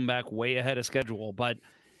player's come back way ahead of schedule, but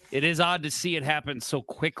it is odd to see it happen so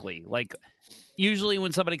quickly. Like, usually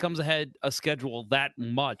when somebody comes ahead a schedule that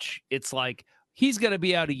much, it's like, he's going to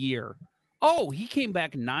be out a year. Oh, he came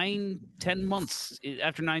back 9-10 months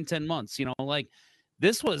after 9-10 months. Like,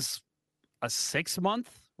 this was a 6-month,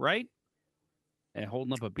 right? And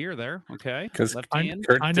holding up a beer there. Okay. Because left hand.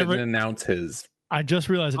 Kurt didn't announce his. I just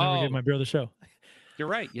realized I never gave my beer the show. You're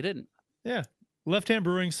right. You didn't. Yeah. Left Hand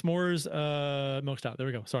Brewing S'mores Milk Stout. There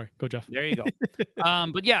we go. Sorry. Go, Jeff. There you go.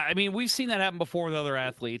 But yeah, I mean, we've seen that happen before with other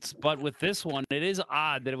athletes. But with this one, it is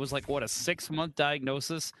odd that it was like, a 6-month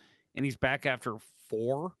diagnosis, and he's back after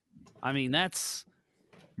 4. I mean, that's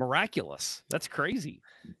miraculous. That's crazy.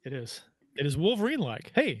 It is. It is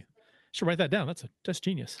Wolverine-like. Hey, should write that down. That's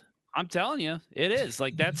genius. I'm telling you, it is.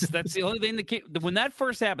 Like, that's the only thing that came. When that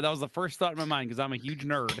first happened, that was the first thought in my mind, because I'm a huge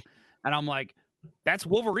nerd. And I'm like, that's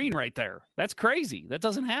Wolverine right there. That's crazy. That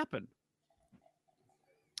doesn't happen.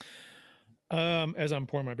 As I'm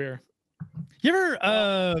pouring my beer. You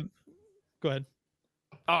ever go ahead.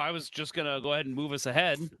 Oh, I was just gonna go ahead and move us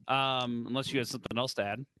ahead. Unless you had something else to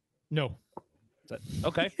add. No.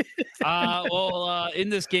 Okay. In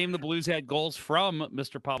this game, the Blues had goals from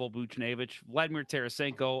Mr. Pavel Buchnevich, Vladimir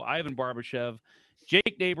Tarasenko, Ivan Barbashev,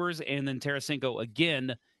 Jake Neighbors, and then Tarasenko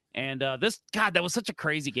again. And that was such a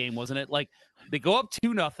crazy game, wasn't it? Like, they go up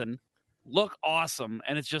 2-0, look awesome,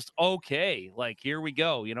 and it's just okay. Like, here we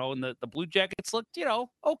go, and the Blue Jackets looked,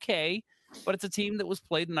 okay, but it's a team that was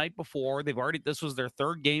played the night before. This was their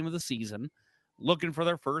 3rd game of the season, looking for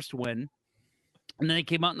their first win. And then they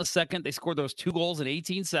came out in the second. They scored those 2 goals in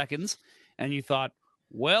 18 seconds. And you thought,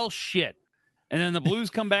 well, shit. And then the Blues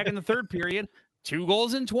come back in the 3rd period, 2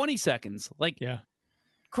 goals in 20 seconds. Like, yeah,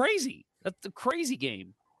 crazy. That's a crazy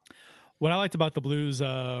game. What I liked about the Blues,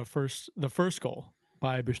 the first goal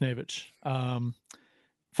by Buchnevich,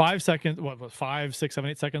 5 seconds, 5, 6, 7,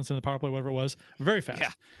 8 seconds in the power play, whatever it was, very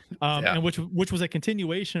fast. Yeah. And which was a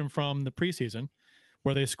continuation from the preseason,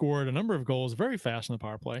 where they scored a number of goals very fast in the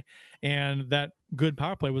power play. And that good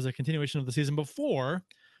power play was a continuation of the season before,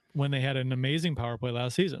 when they had an amazing power play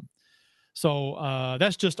last season. So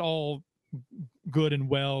that's just all good and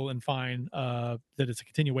well and fine, that it's a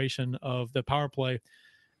continuation of the power play.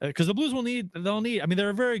 Because the Blues they'll need, I mean, they're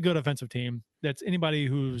a very good offensive team. That's anybody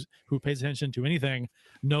who pays attention to anything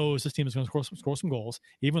knows this team is going to score some goals,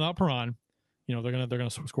 even without Perron. They're gonna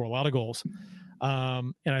score a lot of goals.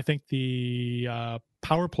 And I think the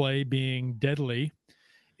power play being deadly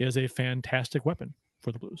is a fantastic weapon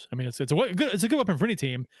for the Blues. I mean, it's a good weapon for any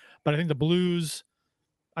team, but I think the Blues,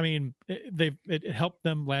 I mean, it helped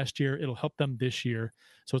them last year. It'll help them this year.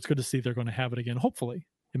 So it's good to see they're going to have it again. Hopefully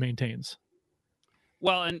it maintains.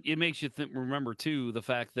 Well, and it makes you remember, too, the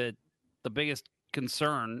fact that the biggest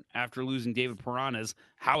concern after losing David Perron is,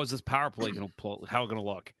 how is this power play going to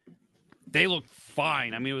look? They look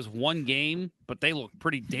fine. I mean, it was 1 game, but they look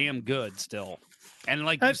pretty damn good still. And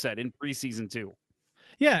like you said, in preseason, too.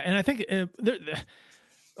 Yeah, and I think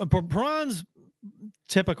Perron's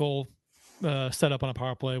typical setup on a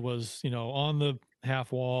power play was, on the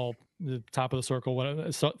half wall, the top of the circle,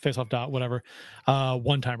 whatever, face-off dot, whatever,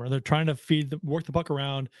 one-timer. They're trying to work the puck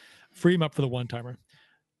around, free him up for the one-timer.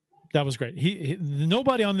 That was great.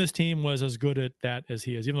 Nobody on this team was as good at that as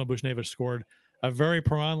he is, even though Buchnevich scored a very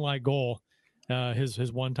Perron-like goal,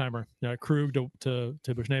 his one-timer. Krug to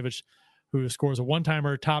Buchnevich, who scores a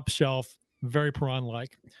one-timer, top shelf, very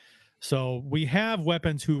Perron-like. So we have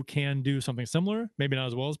weapons who can do something similar, maybe not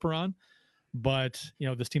as well as Perron, but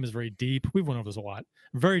this team is very deep. We've went over this a lot.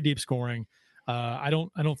 Very deep scoring. I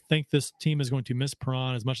don't think this team is going to miss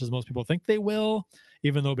Perron as much as most people think they will,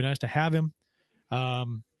 even though it'd be nice to have him.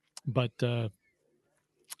 But I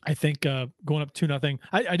think going up 2-0.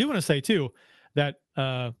 I do want to say too that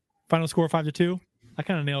final score 5-2. I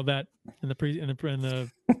kind of nailed that in the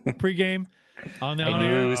pregame. I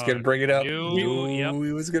knew he was going to bring it up. He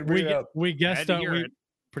was going to bring it up. We guessed we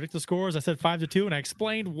predict the scores. I said 5-2, and I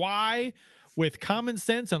explained why with common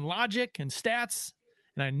sense and logic and stats,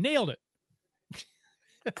 and I nailed it.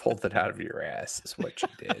 Pulled it out of your ass is what you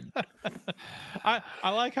did. I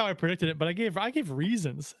like how I predicted it, but I gave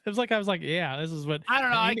reasons. It was like I was like, yeah, this is what I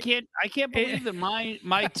don't know. I can't believe that my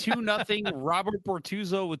 2-0 Robert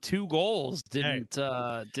Bortuzzo with 2 goals didn't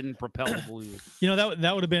propel the Blues.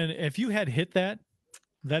 That would have been, if you had hit that'd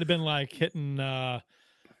have been like hitting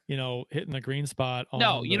hitting the green spot.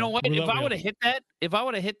 No, you know what? If I would have hit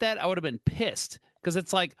that, I would have been pissed, because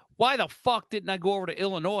it's like, why the fuck didn't I go over to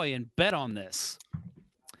Illinois and bet on this?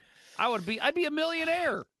 I'd be a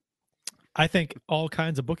millionaire. I think all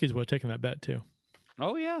kinds of bookies would have taken that bet too.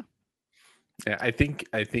 Oh yeah. Yeah, I think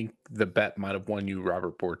the bet might have won you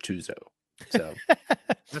Robert Bortuzzo. So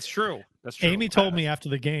That's true. Amy told me after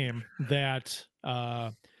the game that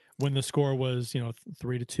when the score was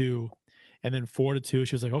 3-2 and then 4-2,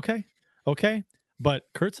 she was like, okay. But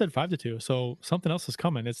Kurt said 5-2, so something else is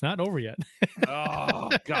coming. It's not over yet. Oh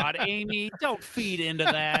God, Amy, don't feed into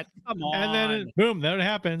that. Come on. And then boom, there it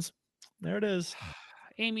happens. There it is.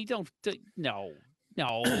 Amy, no.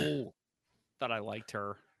 Thought I liked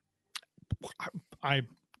her. I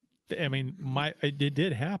mean, it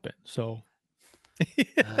did happen. So,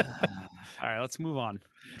 all right, let's move on.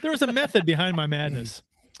 There was a method behind my madness.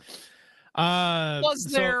 Was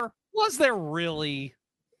there really?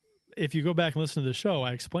 If you go back and listen to the show,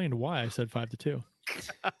 I explained why I said 5-2.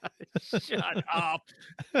 Shut up.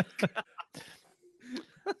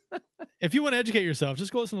 If you want to educate yourself,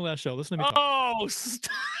 just go listen to the last show. Listen to me talk. Oh,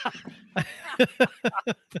 stop.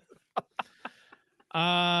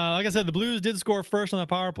 Like I said, the Blues did score first on the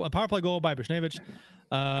power play goal by Bushnevich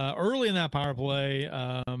early in that power play,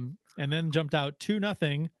 and then jumped out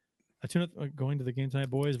 2-0. Going to the game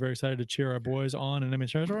tonight, boys. Very excited to cheer our boys on in enemy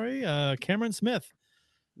territory. Cameron Smith.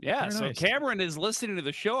 Yeah, Very so nice. Cameron is listening to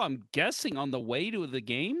the show, I'm guessing, on the way to the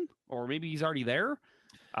game, or maybe he's already there.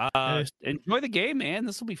 Enjoy the game, man.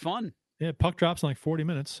 This will be fun. Yeah, puck drops in like 40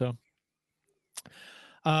 minutes. So,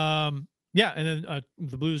 and then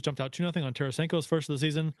the Blues jumped out 2-0 on Tarasenko's first of the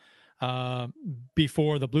season.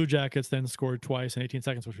 Before the Blue Jackets then scored twice in 18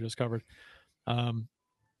 seconds, which we just covered. 3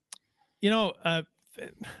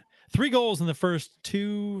 goals in the first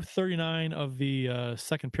 2:39 of the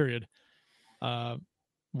second period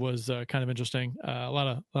was kind of interesting. A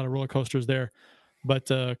lot of roller coasters there. But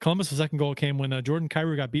Columbus' second goal came when Jordan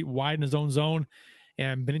Kyrou got beat wide in his own zone,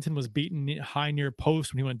 and Bennington was beaten high near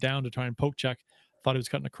post when he went down to try and poke check. Thought he was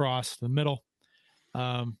cutting across the middle.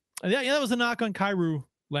 That was a knock on Kyrou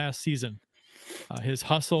last season. His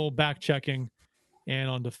hustle, back checking, and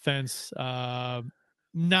on defense.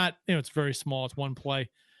 Not, it's very small. It's one play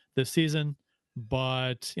this season,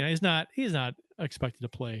 but he's not expected to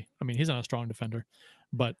play. I mean, he's not a strong defender,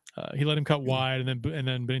 but he let him cut wide, and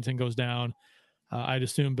then Bennington goes down. I'd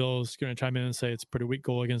assume Bill's going to chime in and say it's a pretty weak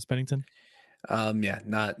goal against Bennington.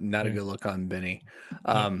 Not a good look on Benny.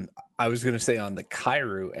 I was going to say on the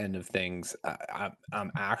Kyrou end of things,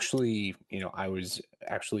 I'm actually, I was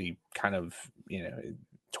actually kind of,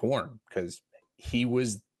 torn, because he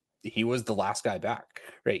was the last guy back,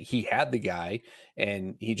 right? He had the guy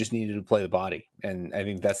and he just needed to play the body. And I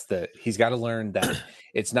think he's got to learn that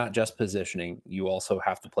it's not just positioning. You also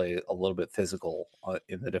have to play a little bit physical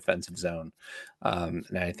in the defensive zone.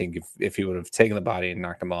 And I think if he would have taken the body and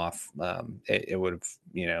knocked him off, it would have,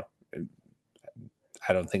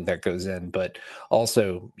 I don't think that goes in, but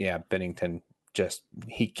also, yeah, Bennington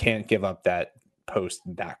he can't give up that post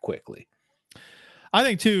that quickly. I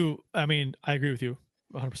think too, I mean, I agree with you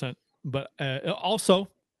 100%, but also,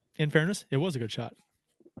 in fairness, it was a good shot.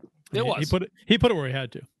 It was. He put it where he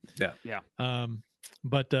had to. Yeah.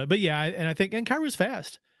 But yeah, and I think, and Kyrou's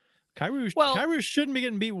fast. Kyrou shouldn't be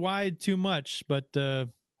getting beat wide too much, but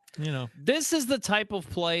this is the type of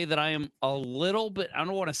play that I am a little bit, I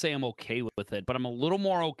don't want to say I'm okay with it, but I'm a little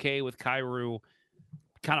more okay with Kyrou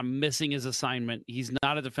kind of missing his assignment. He's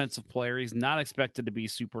not a defensive player. He's not expected to be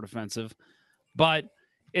super defensive, but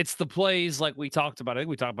it's the plays like we talked about. I think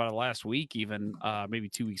we talked about it last week, even maybe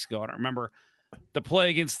 2 weeks ago. I don't remember the play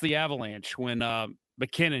against the Avalanche when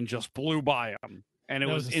McKinnon just blew by him, and it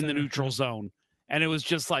was in the neutral zone. And it was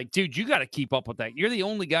just like, dude, you got to keep up with that. You're the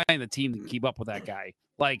only guy in the team that can keep up with that guy.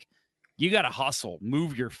 Like, you got to hustle,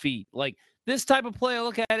 move your feet. Like, this type of play, I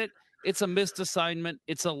look at it, it's a missed assignment.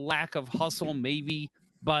 It's a lack of hustle, maybe,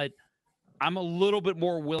 but I'm a little bit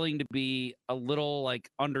more willing to be a little, like,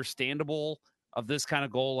 understandable of this kind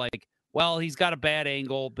of goal. Like, well, he's got a bad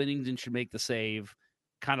angle. Bennington should make the save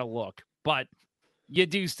kind of look. But you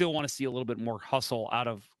do still want to see a little bit more hustle out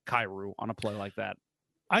of Kyrou on a play like that.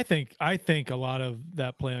 I think a lot of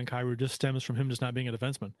that play on Kyrou just stems from him just not being a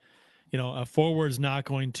defenseman. You know, a forward's not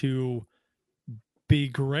going to be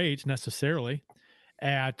great necessarily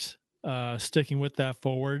at sticking with that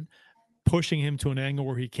forward, pushing him to an angle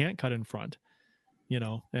where he can't cut in front. You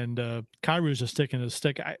know, and Kyrou's just sticking his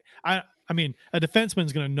stick. I mean, a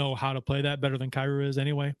defenseman's going to know how to play that better than Kyrou is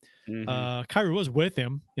anyway. Kyrou was with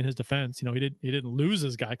him in his defense. You know, he didn't lose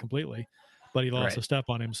his guy completely, but he lost a step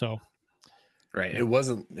on him. So. Right. It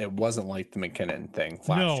wasn't like the McKinnon thing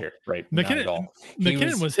last year, right? McKinnon, not at all.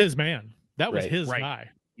 McKinnon was his man. That was his right. guy.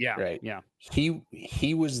 Yeah. Right. Yeah.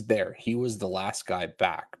 He was there. He was the last guy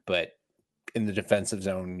back, but in the defensive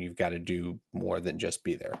zone, you've got to do more than just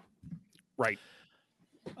be there. Right.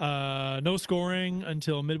 No scoring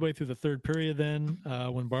until midway through the third period. Then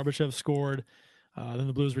when Barbashev scored, then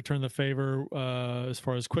the Blues returned the favor as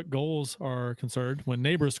far as quick goals are concerned. When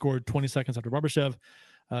Neighbors scored 20 seconds after Barbashev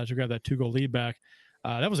to grab that 2-goal lead back.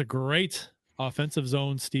 That was a great offensive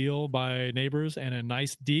zone steal by Neighbors and a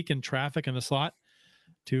nice deke in traffic in the slot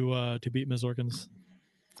to beat Merzlikins.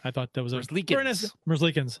 I thought that was a very nice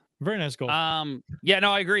Merzlikins. Very nice goal. Yeah,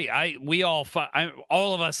 no, I agree. All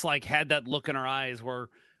of us like had that look in our eyes where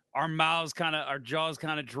our jaws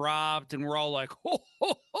kind of dropped, and we're all like, ho,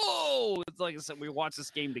 ho, ho. It's like I said, we watched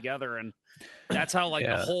this game together, and that's how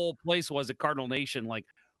the whole place was at Cardinal Nation. Like,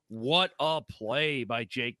 what a play by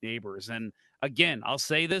Jake Neighbors. And again, I'll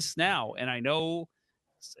say this now, and I know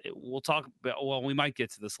we'll talk, well, we might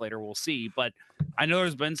get to this later, we'll see, but I know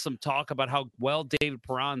there's been some talk about how well David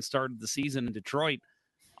Perron started the season in Detroit.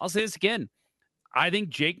 I'll say this again. I think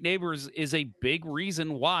Jake Neighbors is a big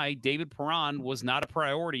reason why David Perron was not a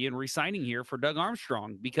priority in re-signing here for Doug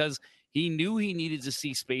Armstrong, because he knew he needed to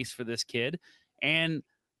see space for this kid. And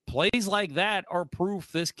plays like that are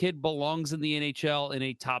proof this kid belongs in the NHL in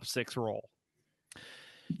a top 6 role.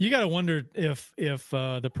 You got to wonder if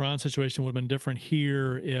the Perron situation would have been different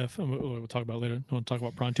here. If we'll talk about it later. I don't want to talk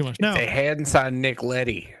about Perron too much. Now, they hadn't signed Nick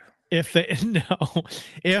Leddy. If they didn't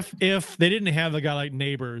have a guy like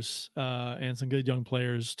Neighbors and some good young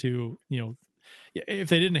players to, if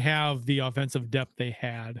they didn't have the offensive depth they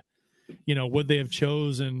had, would they have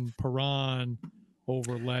chosen Perron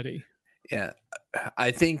over Leddy? Yeah,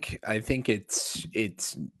 I think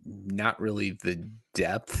it's not really the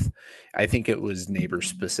depth. I think it was Neighbors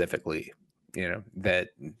specifically,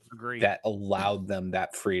 that allowed them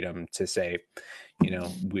that freedom to say,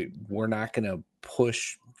 we're not going to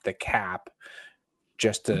push the cap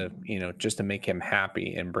just to make him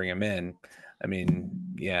happy and bring him in. I mean,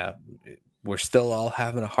 yeah, we're still all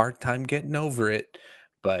having a hard time getting over it,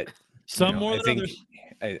 but more than others.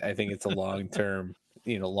 I think it's a long-term,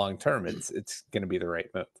 it's going to be the right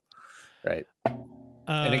move. Right.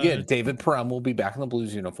 And again, David Perron will be back in the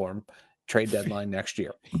Blues uniform, trade deadline next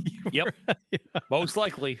year. Yep. Yeah. Most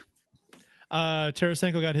likely.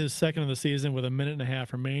 Tarasenko got his second of the season with 1.5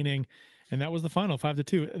 minutes remaining, and that was the final,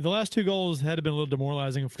 5-2. The last 2 goals had been a little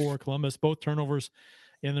demoralizing for Columbus, both turnovers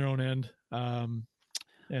in their own end. I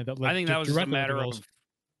think that was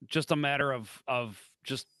a matter of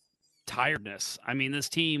just tiredness. I mean, this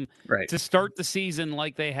team to start the season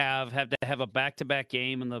like they have to have a back-to-back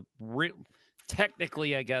game in the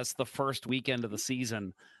technically, I guess, the first weekend of the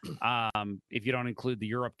season, if you don't include the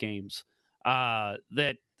Europe games.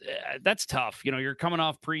 That's tough. You're coming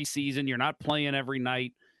off preseason. You're not playing every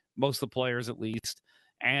night, most of the players at least.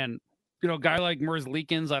 And, a guy like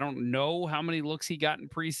Merzlikins, I don't know how many looks he got in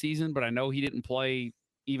preseason, but I know he didn't play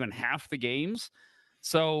even half the games.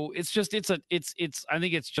 So I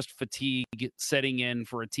think it's just fatigue setting in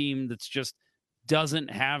for a team that's just doesn't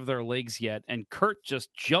have their legs yet. And Kurt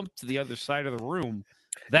just jumped to the other side of the room.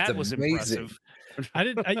 That was impressive.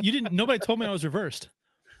 Nobody told me I was reversed.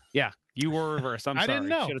 Yeah, you were reversed. I didn't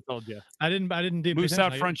know. Should have told you. I didn't. Moose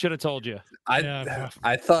out front should have told you.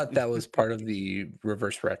 I thought that was part of the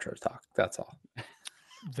reverse retro talk. That's all.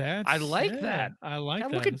 I like that. I like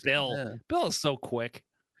that. Look at Bill. Yeah. Bill is so quick.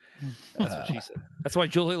 That's what she said. That's why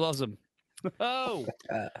Julie loves him. Oh.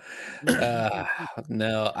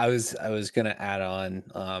 No, I was gonna add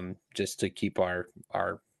on just to keep our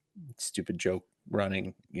stupid joke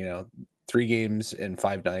running. 3 games in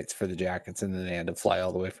 5 nights for the Jackets, and then they had to fly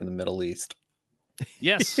all the way from the Middle East.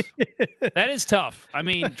 Yes, that is tough. I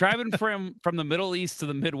mean, driving from the Middle East to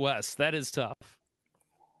the Midwest, that is tough.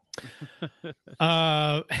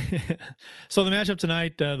 So the matchup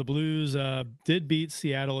tonight, the Blues did beat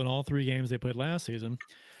Seattle in all 3 games they played last season,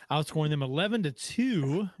 outscoring them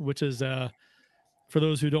 11-2, which is, for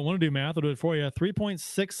those who don't want to do math, I'll do it for you,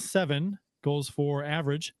 3.67 goals for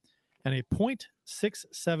average and a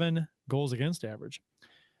 0.67 goals against average.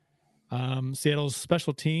 Seattle's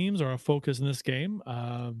special teams are a focus in this game.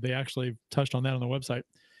 They actually touched on that on their website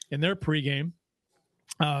in their pregame.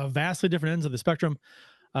 Vastly different ends of the spectrum.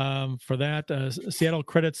 For that, Seattle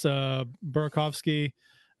credits Burakovsky,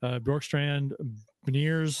 Bjorkstrand,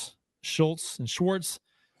 Beniers, Schultz, and Schwartz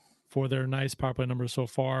for their nice power play numbers so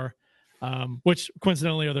far, which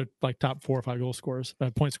coincidentally are their like top 4 or 5 goal scorers,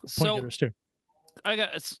 point getters too.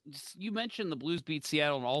 You mentioned the Blues beat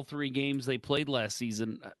Seattle in all 3 games they played last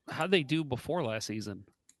season. How'd they do before last season?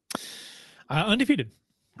 Undefeated.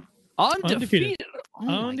 Undefeated.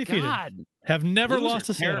 Oh Undefeated. My God. Have never Blues lost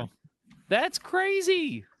to Seattle. That's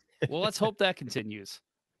crazy. Well, let's hope that continues.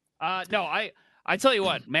 No, I tell you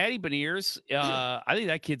what, Matty Beniers, I think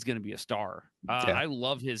that kid's going to be a star. I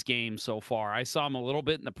love his game so far. I saw him a little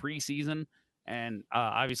bit in the preseason, and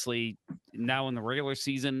obviously now in the regular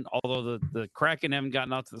season, although the Kraken haven't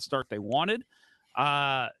gotten out to the start they wanted,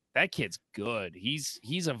 that kid's good. He's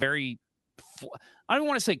a very, I don't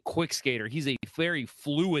want to say quick skater. He's a very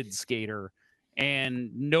fluid skater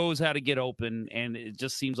and knows how to get open, and it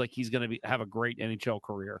just seems like he's going to have a great NHL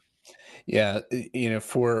career. Yeah,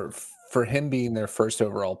 for him being their first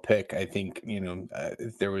overall pick, I think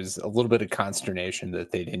there was a little bit of consternation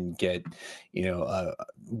that they didn't get,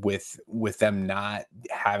 with them not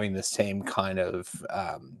having the same kind of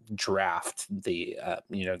draft, the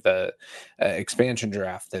expansion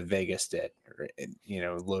draft that Vegas did,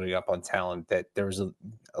 loading up on talent. That there was a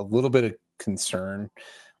little bit of concern.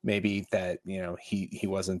 Maybe that he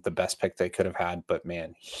wasn't the best pick they could have had, but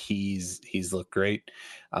man, he's looked great.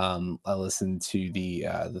 I listened to the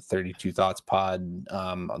 32 Thoughts pod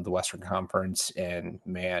on the Western Conference, and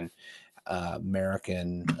man, Merrick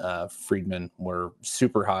and Friedman were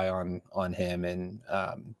super high on him, and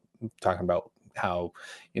talking about how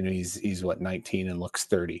he's 19 and looks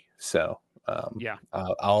 30. So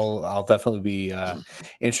I'll definitely be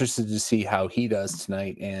interested to see how he does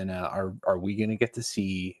tonight. And are we going to get to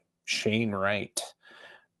see Shane Wright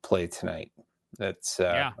play tonight? That's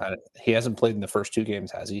he hasn't played in the first 2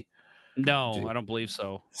 games, has he? No, I don't believe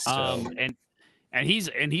so. And he's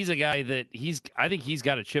a guy that I think he's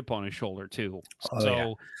got a chip on his shoulder too.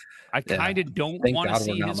 I kind of don't want to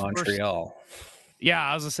see his Montreal. Yeah,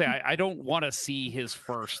 I was gonna say I don't want to see his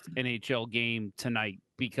first NHL game tonight,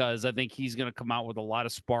 because I think he's gonna come out with a lot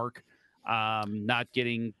of spark. Not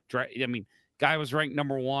getting guy was ranked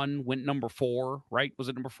number 1, went number 4, right? Was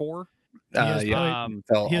it number 4? He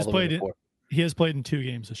has played in 2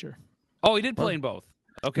 games this year. Oh, he did play in both.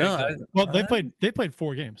 Okay. No, they played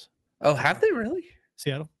 4 games. Oh, have they really?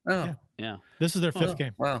 Seattle. Oh, yeah. This is their 5th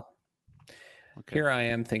game. Wow. Okay. Here I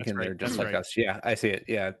am thinking they're just like us. Yeah, I see it.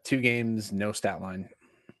 Yeah, 2 games, no stat line.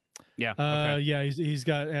 Yeah. Okay. Yeah, he's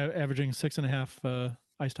got averaging 6.5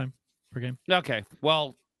 ice time per game. Okay.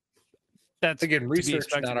 Well, that's again research,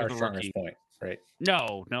 not our strongest point, right?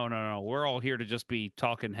 No. We're all here to just be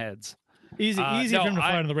talking heads. Easy for him to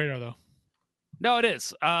fly on the radar, though. No, it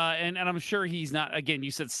is. And I'm sure he's not. Again,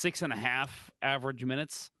 you said 6.5 average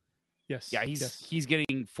minutes. Yes. Yeah, he's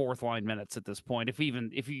getting 4th line minutes at this point. If you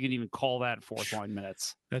can even call that 4th line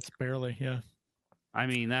minutes. That's barely, yeah. I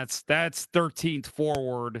mean, that's 13th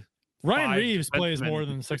forward. Ryan Reeves plays more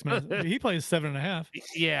than 6 minutes. He plays 7.5.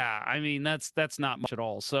 Yeah, I mean that's not much at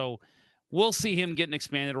all. So we'll see him get an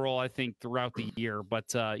expanded role, I think, throughout the year. But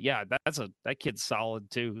that kid's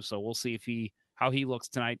solid too. So we'll see how he looks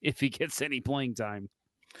tonight, if he gets any playing time.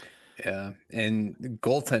 Yeah, and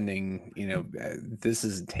goaltending, this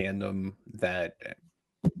is a tandem that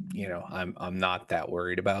I'm not that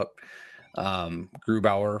worried about.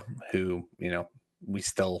 Grubauer, who we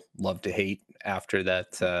still love to hate after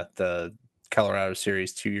that the Colorado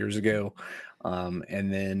series 2 years ago,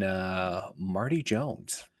 and then Marty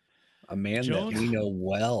Jones, a man that we know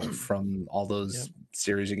well from all those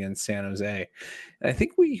series against San Jose. And I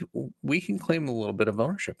think we can claim a little bit of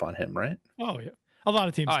ownership on him, right? Oh yeah. A lot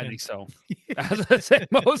of teams can. I think so. As I say,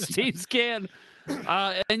 most teams can.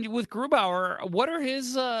 And with Grubauer, what are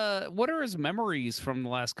his memories from the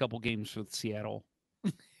last couple games with Seattle?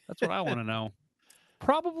 That's what I want to know.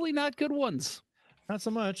 Probably not good ones. Not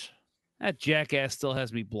so much. That jackass still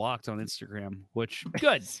has me blocked on Instagram, which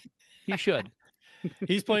good. He should.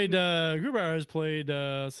 He's played. Grubauer has played.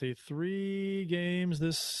 Let's see, 3 games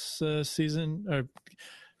this season. Or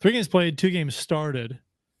 3 games played, 2 games started.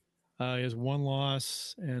 He has 1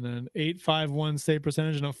 loss and an 8.51 save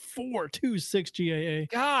percentage and a 4.26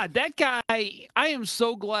 GAA. God, that guy! I am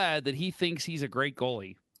so glad that he thinks he's a great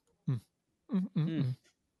goalie.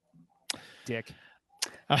 Dick.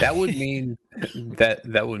 That would mean that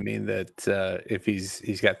if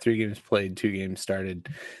he's got 3 games played, 2 games started,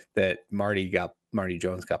 that Marty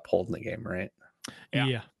Jones got pulled in the game, right?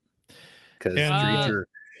 Yeah. Because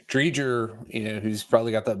Dreger, who's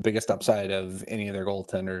probably got the biggest upside of any of their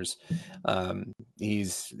goaltenders,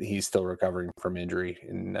 he's still recovering from injury,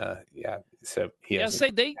 and so he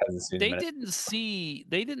hasn't. They didn't see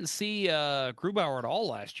Grubauer at all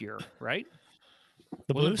last year, right?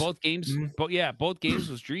 The Blues? Both games, both games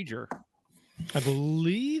was Dreger. I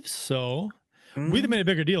believe so. We'd have made a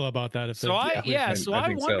bigger deal about that if I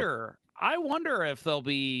wonder if there'll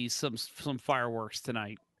be some fireworks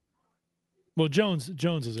tonight. Well, Jones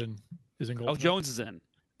is in goal. Oh, Jones is in.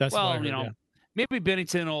 That's what I heard, maybe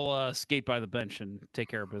Bennington will skate by the bench and take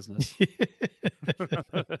care of business.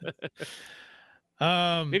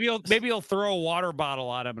 Maybe he'll throw a water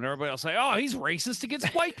bottle at him, and everybody will say, "Oh, he's racist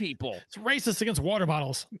against white people." It's racist against water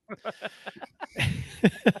bottles.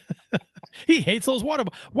 He hates those water.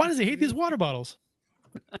 Why does he hate these water bottles?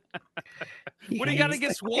 What do you got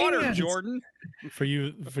against water, Jordan? For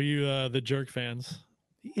you, the jerk fans.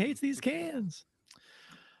 He hates these cans.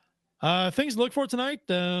 Things to look for tonight.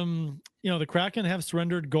 The Kraken have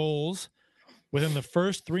surrendered goals within the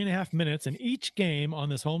first 3.5 minutes in each game on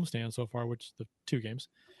this homestand so far, which is the 2 games.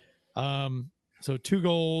 So 2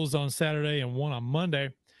 goals on Saturday and 1 on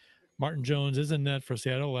Monday. Martin Jones is in net for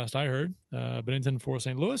Seattle, last I heard. Bennington for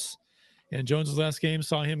St. Louis. And Jones's last game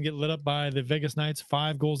saw him get lit up by the Vegas Knights,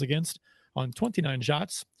 5 goals against on 29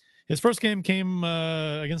 shots. His first game came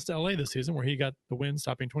against LA this season, where he got the win,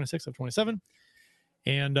 stopping 26 of 27.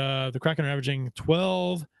 And the Kraken are averaging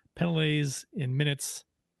 12 penalties in minutes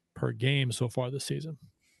per game so far this season,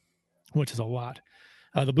 which is a lot.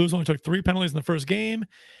 The Blues only took 3 penalties in the first game,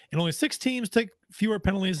 and only 6 teams take fewer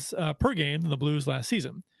penalties per game than the Blues last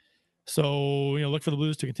season. So, look for the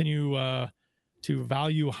Blues to continue to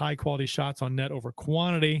value high-quality shots on net over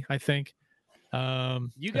quantity, I think.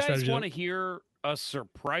 You guys want to hear a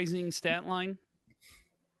surprising stat line?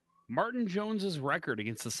 Martin Jones's record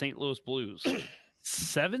against the St. Louis Blues,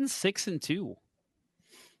 7-6-2.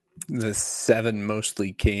 The 7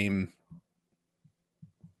 mostly came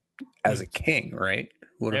as a king, right?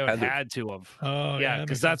 Would have had to have. Oh, yeah,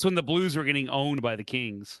 because that's when the Blues were getting owned by the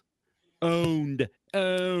Kings. Owned.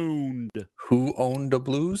 Who owned the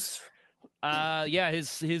Blues?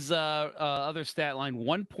 His other stat line,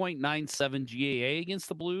 1.97 GAA against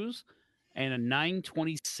the Blues and a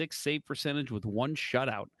 926 save percentage with 1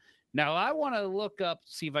 shutout. Now, I want to look up,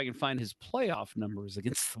 see if I can find his playoff numbers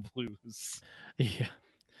against the Blues. Yeah.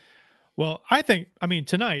 Well,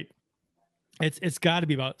 tonight, it's got to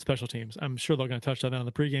be about special teams. I'm sure they're going to touch on that on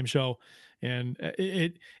the pregame show. And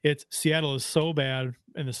it's Seattle is so bad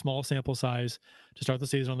in the small sample size to start the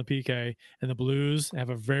season on the PK, and the Blues have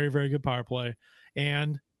a very, very good power play,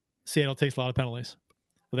 and Seattle takes a lot of penalties.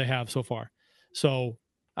 They have so far. So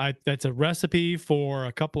that's a recipe for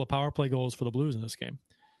a couple of power play goals for the Blues in this game.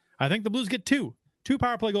 I think the Blues get two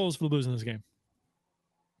power play goals for the Blues in this game.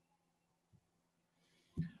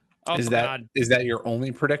 Oh, is that your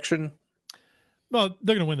only prediction? Well,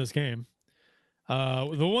 they're going to win this game.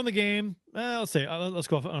 They'll win the game. Let's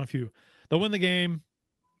go off on a few. They'll win the game,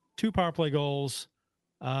 2 power play goals,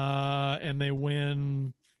 and they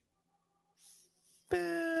win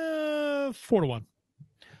 4-1.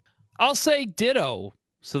 I'll say ditto.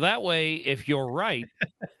 So that way, if you're right,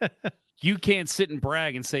 you can't sit and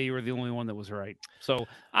brag and say you were the only one that was right. So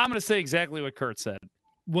I'm going to say exactly what Kurt said.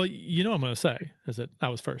 Well, what I'm going to say is that I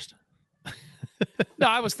was first. No,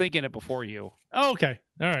 I was thinking it before you. Oh, okay.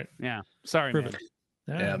 All right. Yeah. Sorry, man.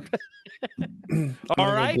 Yeah.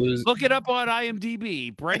 All right. Look it up on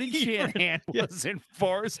IMDb. Brendan Shanahan was in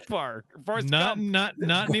Forest Park. Not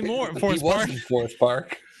anymore. Forest Park. He was in Forest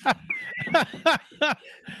Park.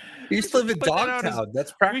 He used to live in Dogtown.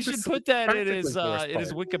 That's practically. We should put that in his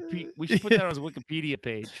Wikipedia. We should put that on his Wikipedia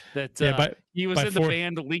page. That he was in the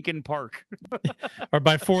band Linkin Park. Or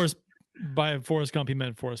by Forest Gump, he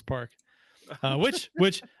meant Forest Park. Which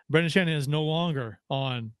Brendan Shanahan is no longer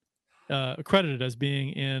on credited as being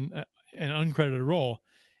in an uncredited role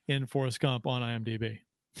in Forrest Gump on IMDb.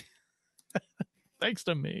 Thanks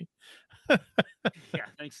to me. Yeah,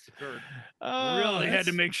 thanks to Kurt. Really had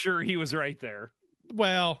to make sure he was right there.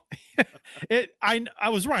 Well, I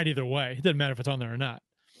was right either way. It doesn't matter if it's on there or not.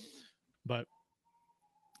 But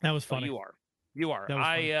That was funny. Oh, you are. That was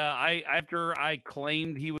funny. I after I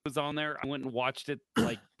claimed he was on there, I went and watched it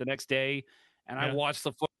like the next day, and I watched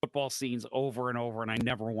the football scenes over and over, and I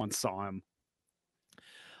never once saw him.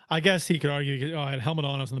 I guess he could argue, I had a helmet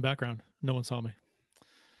on, I was in the background. No one saw me.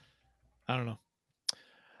 I don't know.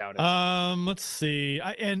 Let's see.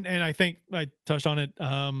 I think I touched on it.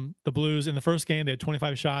 The Blues in the first game, they had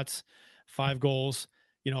 25 shots, 5 goals.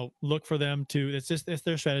 Look for them to, it's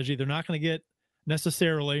their strategy. They're not going to get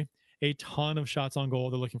necessarily a ton of shots on goal.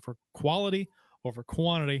 They're looking for quality over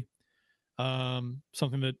quantity.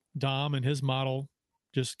 Something that Dom and his model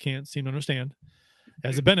just can't seem to understand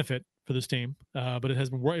as a benefit for this team. But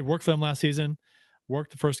it worked for them last season,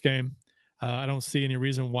 worked the first game. I don't see any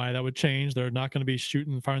reason why that would change. They're not going to be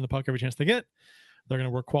shooting and firing the puck every chance they get. They're going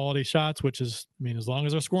to work quality shots, which is, as long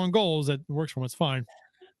as they're scoring goals, that works for them. It's fine.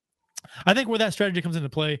 I think where that strategy comes into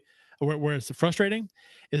play, where it's frustrating,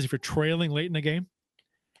 is if you're trailing late in the game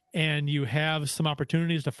and you have some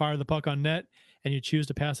opportunities to fire the puck on net and you choose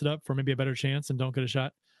to pass it up for maybe a better chance and don't get a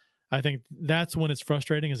shot. I think that's when it's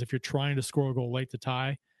frustrating, is if you're trying to score a goal late to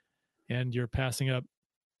tie and you're passing up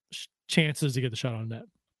chances to get the shot on net.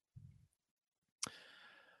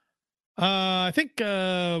 I think we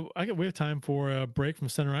have time for a break from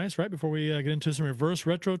Center Ice, right? Before we get into some reverse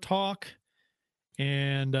retro talk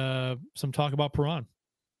and some talk about Perron.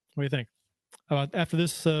 What do you think? After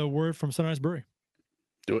this word from Center Ice Brewery?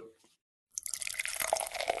 Do it.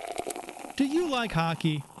 Do you like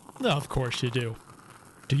hockey? No, of course you do.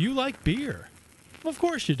 Do you like beer? Of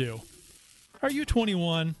course you do. Are you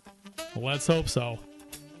 21? Well, let's hope so.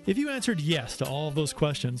 If you answered yes to all of those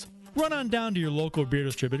questions, run on down to your local beer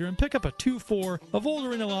distributor and pick up a 2-4 of Old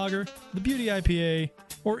Arena Lager, the Beauty IPA,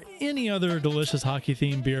 or any other delicious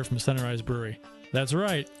hockey-themed beer from Center Ice Brewery. That's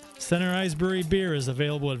right, Center Ice Brewery beer is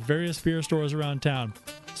available at various beer stores around town,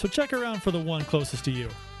 so check around for the one closest to you.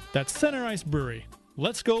 That's Center Ice Brewery.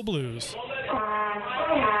 Let's go Blues.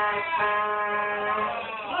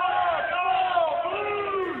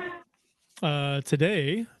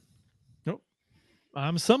 Today...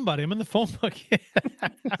 I'm somebody. I'm in the phone book. The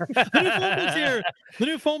new phone book's here. The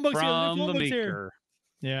new phone book's here. The new phone book's here.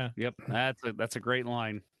 Yeah. Yep. That's a great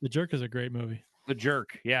line. The Jerk is a great movie. The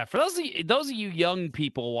Jerk. Yeah. For those of you young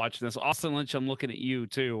people watching this, Austin Lynch, I'm looking at you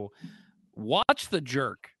too. Watch The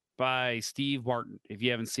Jerk by Steve Martin if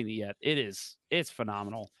you haven't seen it yet. It's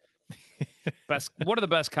phenomenal. One of the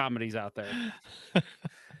best comedies out there.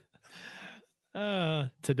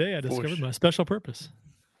 Today I discovered my special purpose.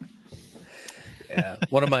 Yeah,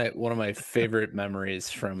 one of my favorite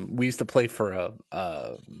memories we used to play for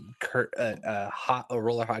a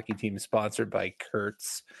roller hockey team sponsored by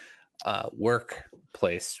Kurt's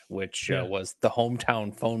workplace, which was the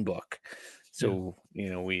hometown phone book. So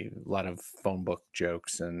a lot of phone book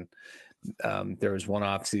jokes, and there was one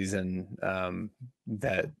off season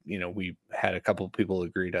that we had a couple of people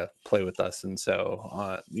agree to play with us, and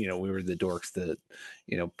so we were the dorks that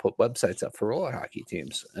put websites up for roller hockey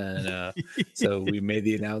teams, and so we made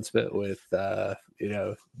the announcement with the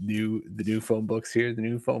new phone books here, the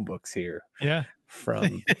new phone books here,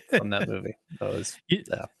 from that movie. That was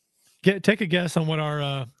take a guess on what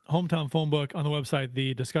our hometown phone book on the website,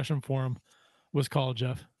 the discussion forum, was called,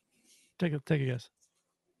 Jeff. Take a guess.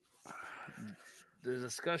 The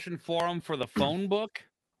discussion forum for the phone book?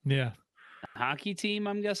 Yeah. Hockey team,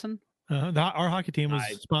 I'm guessing? Our hockey team was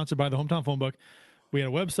sponsored by the hometown phone book. We had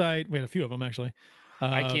a website. We had a few of them, actually.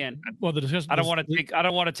 I can't. Well, the discussion. I don't want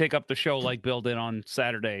to take up the show like Bill did on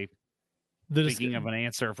Saturday. Speaking of an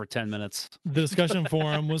answer for 10 minutes. The discussion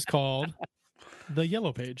forum was called The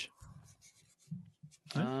Yellow Page.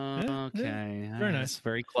 Okay. Very nice.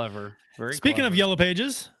 Very clever. Speaking of Yellow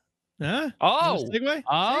Pages. Huh? Oh, segue?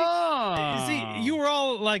 Oh, see, you were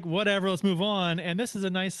all like, whatever, let's move on. And this is a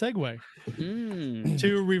nice segue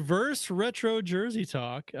to reverse retro jersey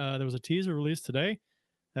talk. There was a teaser released today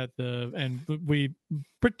and we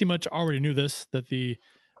pretty much already knew this, that the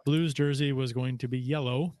Blues jersey was going to be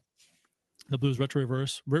yellow. The Blues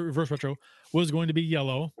reverse retro was going to be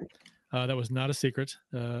yellow. That was not a secret,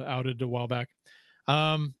 outed a while back.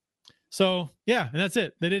 So yeah, and that's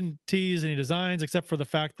it. They didn't tease any designs except for the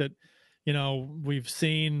fact that, we've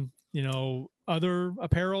seen, other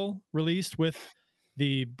apparel released with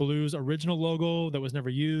the Blues original logo that was never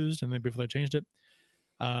used, and then before they changed it.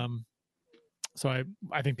 So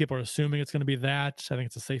I think people are assuming it's going to be that. I think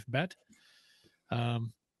it's a safe bet. What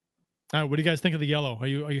do you guys think of the yellow? Are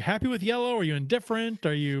you happy with yellow? Are you indifferent?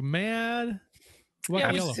 Are you mad? We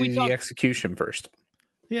see the execution first.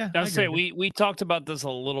 Yeah, I was say we talked about this a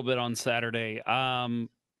little bit on Saturday. I'm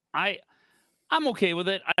okay with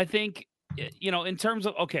it. I think in terms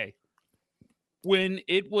of when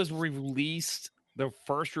it was released, the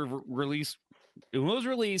first release,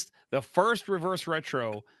 the first reverse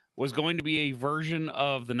retro was going to be a version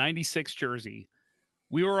of the 96 jersey.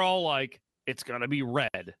 We were all like, it's going to be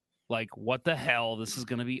red. Like, what the hell? This is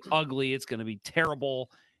going to be ugly. It's going to be terrible.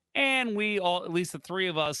 And we all, at least the three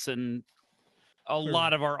of us and a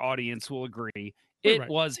lot of our audience will agree, it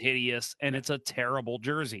was hideous and it's a terrible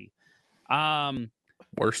jersey.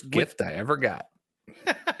 Worst gift I ever got.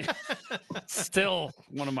 Still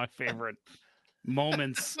one of my favorite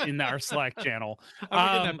moments in our Slack channel.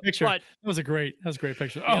 I'm getting that picture. But that was a great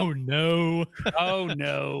picture. Yep. Oh no. Oh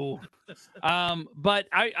no. But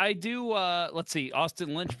I do let's see.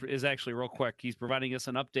 Austin Lynch is actually real quick. He's providing us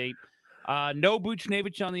an update. No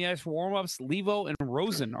Buchnevich on the ice for warm-ups. Levo and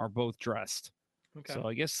Rosen are both dressed. Okay. So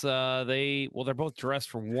I guess they're both dressed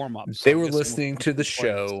for warm-ups. They were listening to the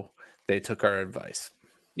show. They took our advice.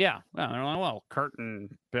 Yeah. Well, Kurt and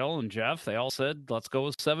Bill and Jeff, they all said, let's go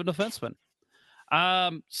with 7 defensemen.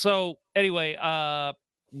 So anyway,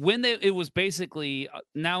 when it was basically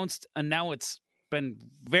announced, and now it's been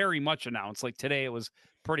very much announced, like today it was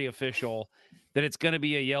pretty official that it's going to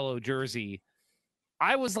be a yellow jersey.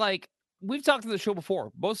 I was like, we've talked to the show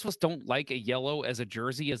before. Most of us don't like a yellow as a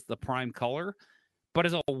jersey as the prime color, but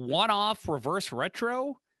as a one-off reverse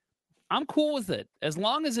retro, I'm cool with it. As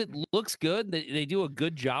long as it looks good, they do a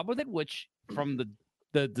good job with it, which from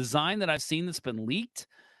the design that I've seen that's been leaked,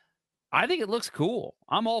 I think it looks cool.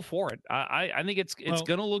 I'm all for it. I think it's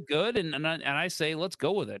going to look good, and I say let's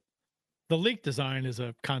go with it. The leak design is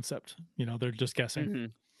a concept. They're just guessing. Mm-hmm.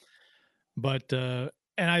 But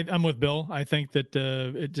I'm with Bill. I think that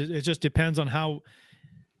it just depends on how.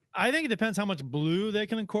 I think it depends how much blue they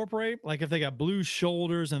can incorporate. Like if they got blue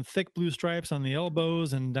shoulders and thick blue stripes on the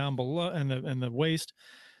elbows and down below and the waist,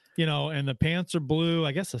 and the pants are blue.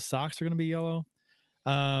 I guess the socks are going to be yellow,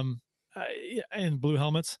 and blue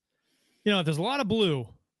helmets. If there's a lot of blue,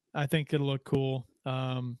 I think it'll look cool.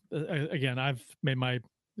 Again, I've made my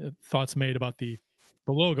thoughts about the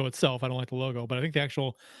logo itself. I don't like the logo, but I think the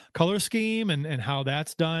actual color scheme and how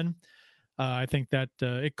that's done, I think that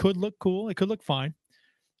it could look cool. It could look fine.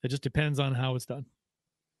 It just depends on how it's done.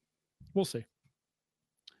 We'll see.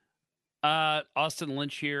 Austin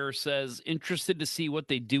Lynch here says, interested to see what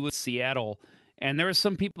they do with Seattle. And there are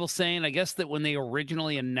some people saying, I guess that when they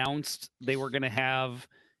originally announced they were going to have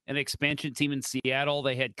an expansion team in Seattle,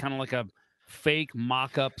 they had kind of like a fake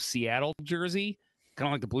mock-up Seattle jersey, kind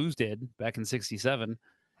of like the Blues did back in '67.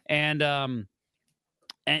 And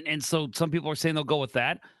so some people are saying they'll go with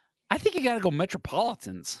that. I think you got to go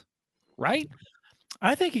Metropolitans, right?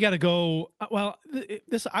 I think you got to go. Well,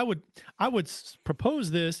 I would propose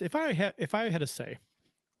this if I had a say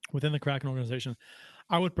within the Kraken organization.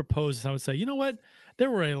 I would propose this. I would say, you know what? There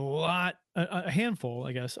were a handful,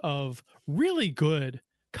 I guess, of really good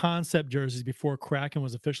concept jerseys before Kraken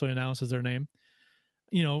was officially announced as their name.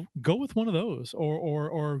 Go with one of those,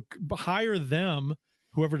 or hire them,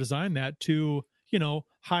 whoever designed that, to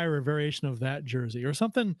hire a variation of that jersey or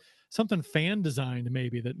something fan designed,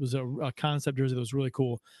 maybe, that was a concept jersey that was really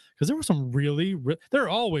cool. Because there were some there are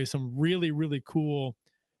always some really, really cool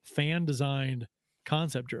fan designed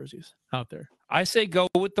concept jerseys out there. I say go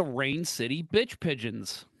with the Rain City Bitch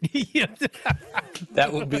Pigeons.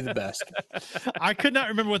 That would be the best. I could not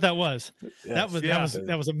remember what that was. Yes.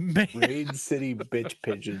 That was amazing. Rain City Bitch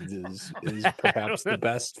Pigeons is perhaps the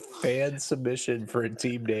best fan submission for a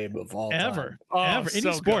team name of all time. Ever. So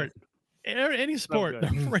Any sport. Good. Any sport,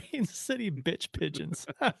 the Rain City Bitch Pigeons.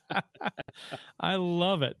 I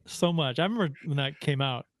love it so much. I remember when that came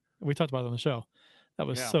out. We talked about it on the show. That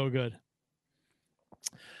was so good.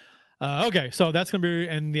 Okay, so that's going to be,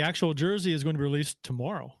 and the actual jersey is going to be released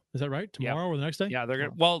tomorrow. Is that right? Tomorrow or the next day? Yeah,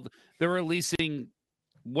 they're releasing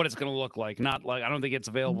what it's going to look like. Not like, I don't think it's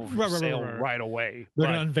available for sale right away. They're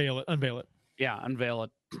going to unveil it. Yeah, unveil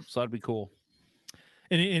it. So that'd be cool.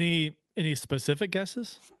 Any specific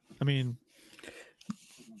guesses? I mean,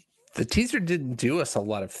 the teaser didn't do us a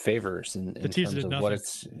lot of favors in terms of what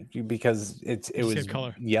it's, because it was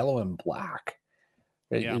color. Yellow and black.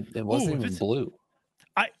 It wasn't even blue.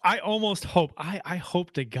 I almost hope, I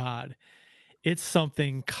hope to God it's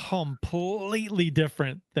something completely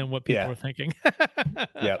different than what people are thinking.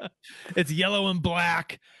 Yeah. It's yellow and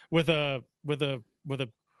black with a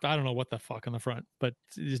I don't know what the fuck on the front, but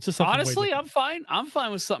it's just something. Honestly, I'm fine. I'm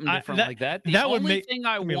fine with something different like that. The only thing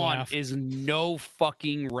I want is no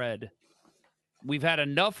fucking red. We've had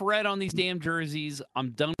enough red on these damn jerseys.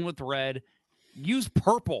 I'm done with red. Use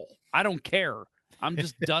purple. I don't care. I'm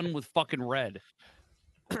just done with fucking red.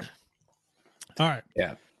 All right.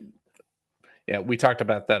 Yeah. Yeah, we talked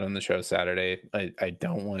about that on the show Saturday. I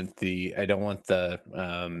don't want the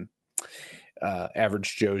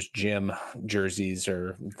average Joe's gym jerseys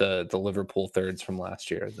or the Liverpool thirds from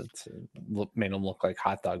last year that made them look like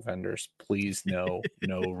hot dog vendors. Please, no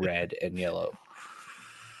red and yellow.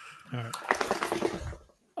 All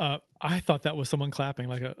right. I thought that was someone clapping,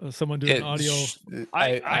 like someone doing an audio.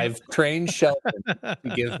 I've trained Sheldon to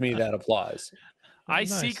give me that applause. I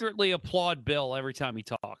secretly applaud Bill every time he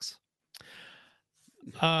talks.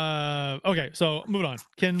 Okay, so moving on.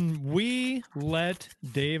 Can we let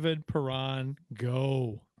David Perron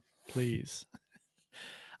go, please?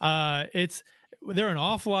 There are an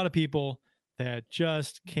awful lot of people that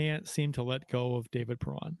just can't seem to let go of David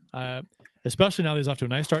Perron. Especially now that he's off to a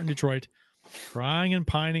nice start in Detroit, crying and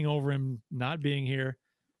pining over him not being here.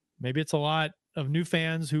 Maybe it's a lot of new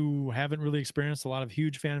fans who haven't really experienced a lot of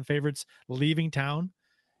huge fan favorites leaving town,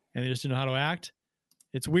 and they just didn't know how to act.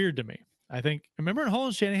 It's weird to me. I think, remember Hull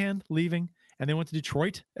and Shanahan leaving, and they went to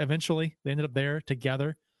Detroit eventually? They ended up there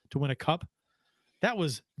together to win a cup. That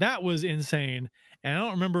was insane. And I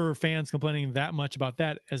don't remember fans complaining that much about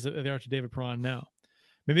that as they are to David Perron now.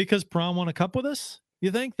 Maybe because Perron won a cup with us,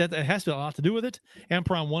 you think? That has to have a lot to do with it. And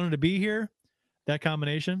Perron wanted to be here, that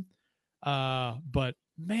combination. But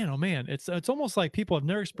man, oh man, it's almost like people have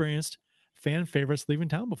never experienced fan favorites leaving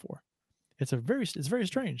town before. It's very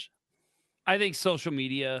strange. I think social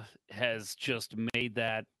media has just made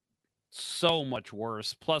that so much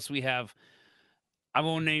worse. Plus, I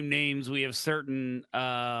won't name names. We have certain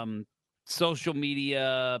social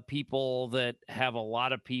media people that have a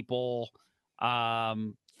lot of people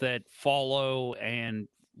that follow and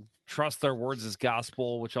trust their words as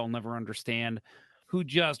gospel, which I'll never understand, who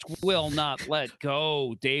just will not let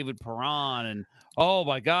go David Perron. And, oh,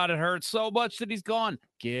 my God, it hurts so much that he's gone.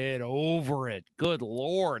 Get over it. Good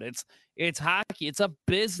Lord. It's hockey. It's a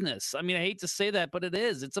business. I mean, I hate to say that, but it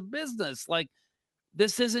is. It's a business. Like,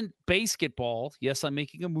 this isn't basketball. Yes, I'm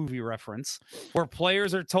making a movie reference where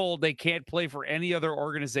players are told they can't play for any other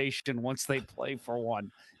organization once they play for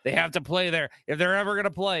one. They have to play there. If they're ever going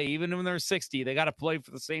to play, even when they're 60, they got to play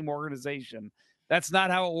for the same organization. That's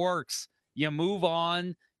not how it works. You move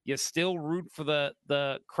on. You still root for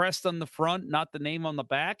the crest on the front, not the name on the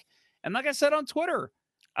back. And like I said on Twitter,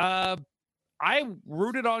 I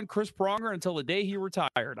rooted on Chris Pronger until the day he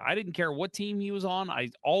retired. I didn't care what team he was on. I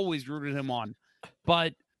always rooted him on.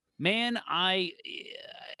 But, man,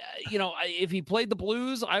 if he played the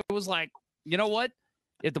Blues, I was like, you know what?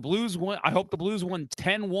 If the Blues win, I hope the Blues win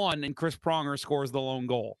 10-1 and Chris Pronger scores the lone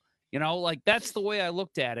goal. That's the way I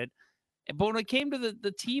looked at it. But when it came to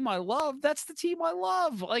the team I love, that's the team I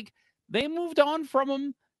love. Like, they moved on from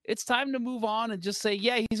him. It's time to move on and just say,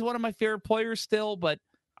 yeah, he's one of my favorite players still, but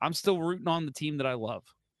I'm still rooting on the team that I love.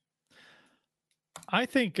 I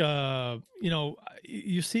think,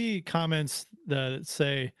 you see comments that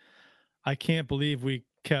say, I can't believe we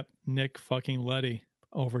kept Nick fucking Leddy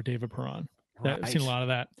over David Perron. Right. I've seen a lot of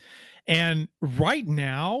that. And right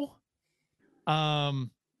now,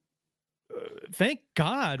 thank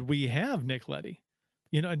God we have Nick Leddy.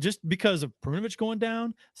 Just because of Perunovich going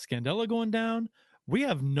down, Scandella going down, we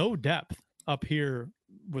have no depth up here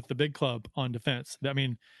with the big club on defense. I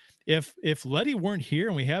mean, if Leddy weren't here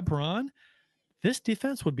and we had Perron, this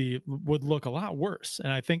defense would look a lot worse.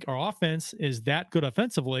 And I think our offense is that good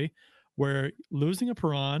offensively where losing a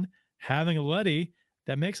Perron, having a Leddy,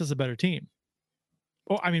 that makes us a better team.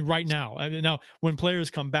 Oh, I mean, right now. Now, when players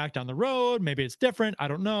come back down the road, maybe it's different. I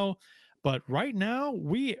don't know. But right now,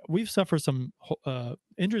 we've suffered some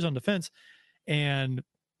injuries on defense. And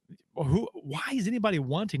why is anybody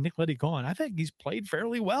wanting Nick Leddy gone? I think he's played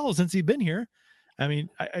fairly well since he's been here. I mean,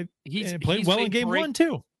 he's played well in game one,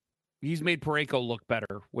 too. He's made Parayko look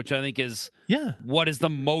better, which I think is what is the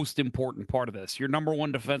most important part of this. Your number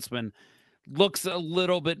one defenseman looks a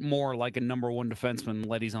little bit more like a number one defenseman.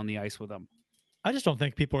 Leddy's on the ice with him. I just don't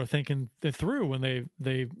think people are thinking it through when they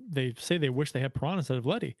say they wish they had Perron instead of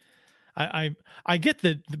Leddy. I get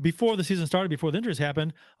that before the season started, before the injuries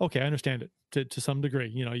happened. Okay, I understand it to some degree.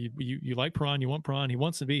 You like Perron, you want Perron, he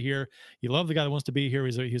wants to be here. You love the guy that wants to be here.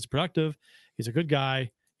 He's productive. He's a good guy.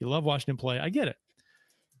 You love watching him play. I get it.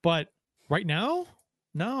 But right now,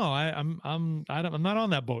 no, I'm not on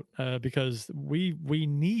that boat because we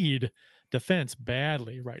need defense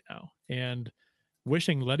badly right now. And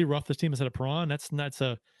wishing Leddy were off this team instead of Perron, that's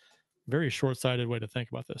a very short-sighted way to think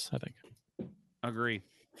about this, I think. Agree.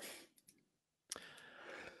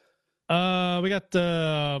 We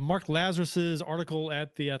got Mark Lazarus's article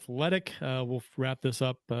at The Athletic. We'll wrap this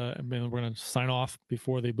up, and we're going to sign off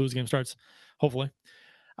before the Blues game starts, hopefully.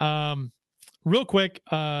 real quick,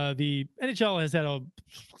 the NHL has had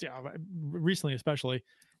recently, especially,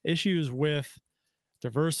 issues with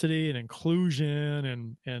diversity and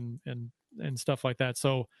inclusion and stuff like that.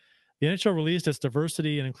 So the NHL released its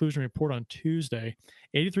diversity and inclusion report on Tuesday.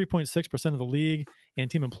 83.6% of the league and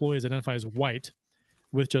team employees identify as white,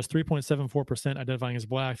 with just 3.74% identifying as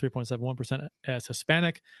black, 3.71% as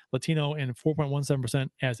Hispanic, Latino, and 4.17%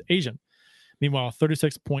 as Asian. Meanwhile,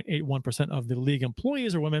 36.81% of the league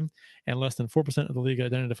employees are women, and less than 4% of the league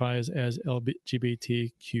identifies as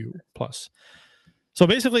LGBTQ+. So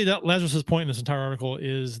basically, Lazarus's point in this entire article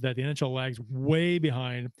is that the NHL lags way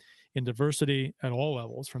behind in diversity at all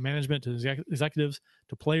levels, from management to executives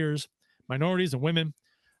to players. Minorities and women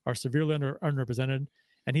are severely underrepresented.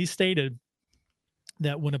 And he stated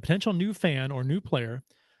that when a potential new fan or new player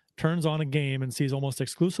turns on a game and sees almost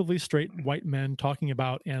exclusively straight white men talking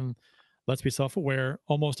about, and let's be self-aware,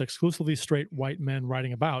 almost exclusively straight white men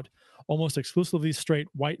writing about, almost exclusively straight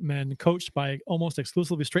white men coached by almost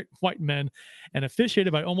exclusively straight white men, and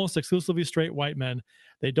officiated by almost exclusively straight white men,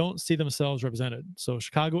 they don't see themselves represented. So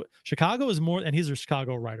Chicago is more, and he's a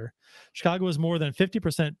Chicago writer, Chicago is more than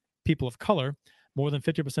 50% people of color, more than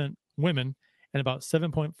 50% women, and about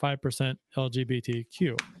 7.5%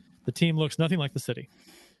 LGBTQ. The team looks nothing like the city,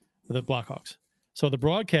 the Blackhawks. So the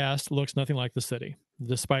broadcast looks nothing like the city.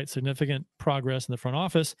 Despite significant progress in the front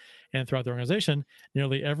office and throughout the organization,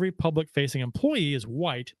 nearly every public-facing employee is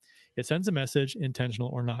white. It sends a message, intentional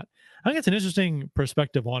or not. I think it's an interesting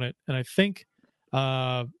perspective on it, and I think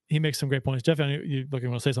he makes some great points. Jeff, I know you want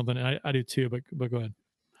to say something, and I do too, but go ahead.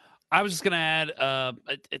 I was just going to add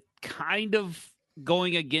it kind of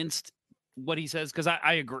going against what he says, because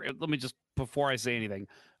I agree. Let me just, before I say anything,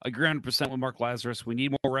 I agree 100% with Mark Lazarus. We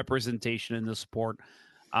need more representation in this sport.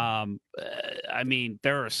 I mean,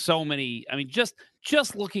 there are so many. I mean, just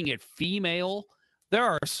looking at female, there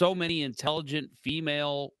are so many intelligent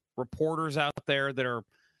female reporters out there that are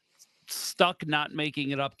stuck not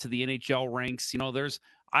making it up to the NHL ranks. You know,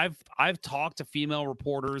 I've talked to female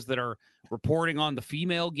reporters that are reporting on the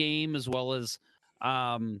female game, as well as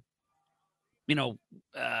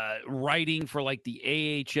writing for like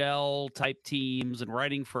the AHL type teams and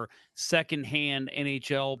writing for secondhand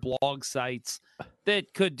NHL blog sites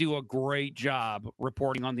that could do a great job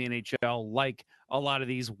reporting on the NHL, like a lot of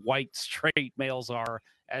these white straight males are,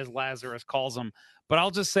 as Lazarus calls them. But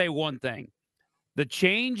I'll just say one thing. The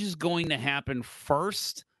change is going to happen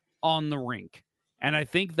first on the rink. And I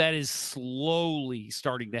think that is slowly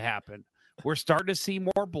starting to happen. We're starting to see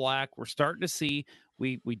more black. We're starting to see,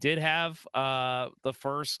 we did have the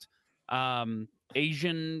first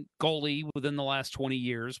Asian goalie within the last 20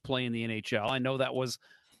 years playing the NHL. I know that was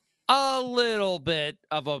a little bit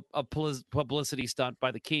of a publicity stunt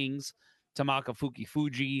by the Kings, Tamaka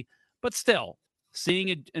Fuji, but still,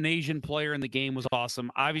 seeing an Asian player in the game was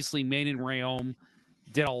awesome. Obviously, Manon Rhéaume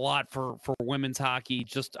did a lot for women's hockey,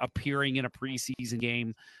 just appearing in a preseason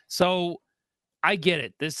game. So I get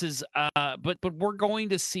it. This is, but we're going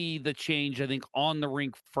to see the change, I think, on the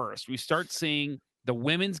rink first. We start seeing the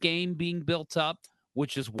women's game being built up,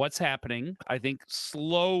 which is what's happening. I think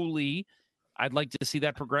slowly. I'd like to see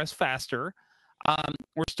that progress faster.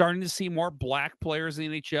 We're starting to see more black players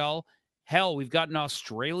in the NHL. Hell, we've got an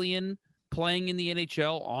Australian playing in the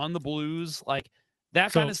NHL on the Blues. Like,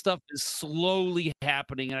 that kind of stuff is slowly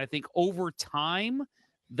happening. And I think over time,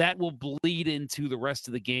 that will bleed into the rest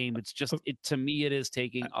of the game. It's just, to me, it is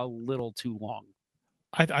taking a little too long.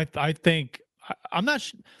 I think I'm not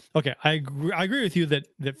okay. I agree with you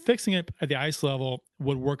that fixing it at the ice level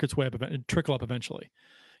would work its way up and trickle up eventually.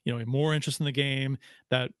 You know, more interest in the game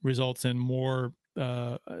that results in more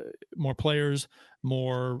players,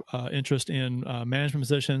 more interest in management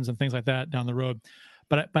positions and things like that down the road.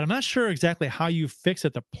 But I'm not sure exactly how you fix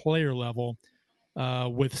at the player level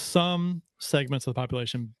with some segments of the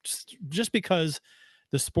population, just because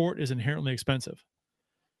the sport is inherently expensive.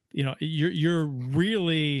 You know, you're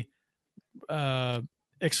really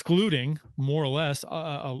excluding more or less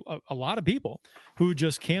a lot of people who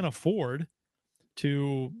just can't afford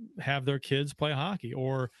to have their kids play hockey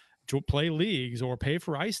or to play leagues or pay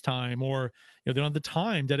for ice time, or they don't have the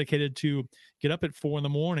time dedicated to get up at 4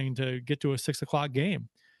 a.m. to get to a 6 o'clock game,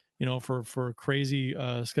 for crazy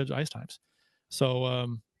scheduled ice times.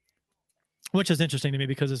 So, which is interesting to me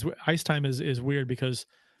because ice time is weird because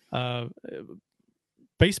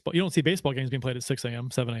baseball, you don't see baseball games being played at 6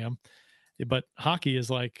 a.m., 7 a.m., but hockey is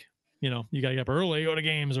like, you got to get up early, go to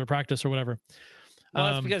games or practice or whatever. Well,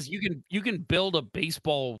 that's because you can build a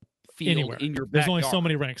baseball field anywhere in your backyard. There's only so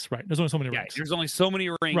many rinks, right? There's only so many rinks. There's only so many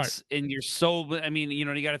rinks, right. And you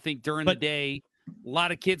got to think during the day, a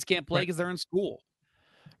lot of kids can't play because they're in school.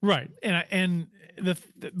 Right.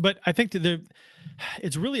 But I think that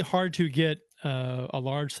it's really hard to get a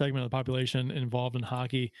large segment of the population involved in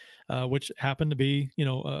hockey, which happen to be, a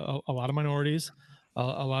lot of minorities,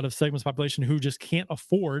 a lot of segments of the population who just can't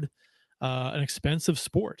afford an expensive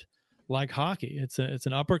sport like hockey. It's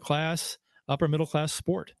an upper middle class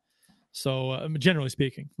sport. So generally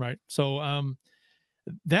speaking, right? So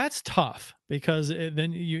that's tough because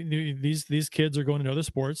then these kids are going into other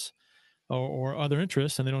sports or other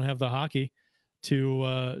interests, and they don't have the hockey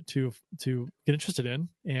to get interested in,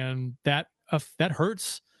 and that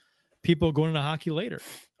hurts people going into hockey later,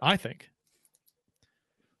 I think.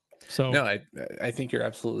 So no, I think you're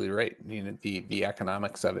absolutely right. The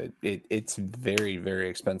economics of it's very, very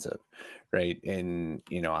expensive, right? And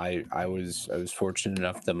I was fortunate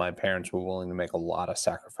enough that my parents were willing to make a lot of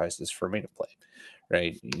sacrifices for me to play,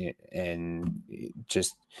 right? And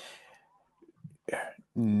just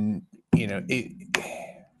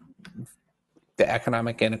the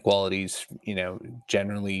economic inequalities,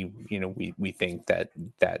 generally, we think that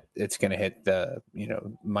it's going to hit the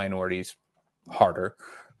minorities harder,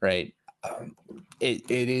 right?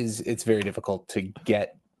 It's very difficult to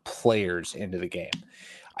get players into the game.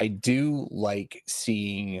 I do like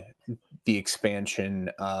seeing the expansion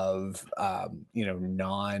of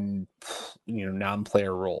non-player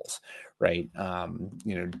roles, right?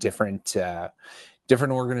 Different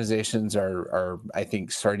organizations are I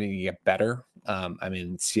think starting to get better.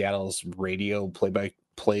 Seattle's radio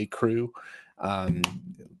play-by-play crew,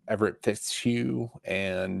 Everett Fitzhugh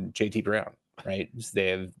and JT Brown, right?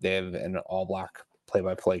 So they have an all-black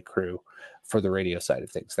play-by-play crew for the radio side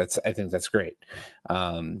of things. I think that's great.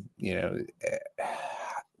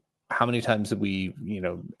 How many times did we,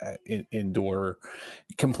 endure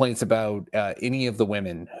complaints about any of the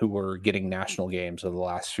women who were getting national games over the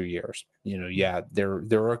last few years? There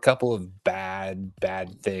were a couple of bad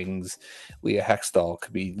things. Leah Hextall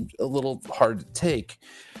could be a little hard to take,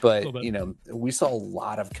 but we saw a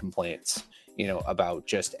lot of complaints, about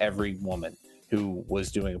just every woman who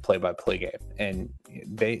was doing a play-by-play game, and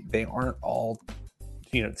they aren't all,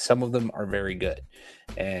 some of them are very good,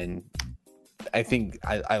 and I think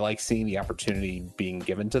I like seeing the opportunity being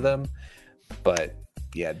given to them, but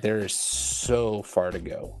yeah, there's so far to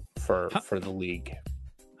go for the league.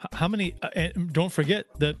 How many? And don't forget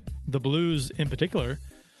that the Blues, in particular,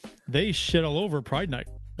 they shit all over Pride Night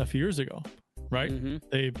a few years ago, right? Mm-hmm.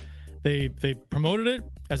 They promoted it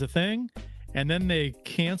as a thing, and then they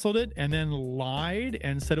canceled it, and then lied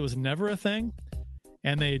and said it was never a thing,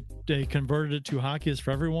 and they converted it to Hockey is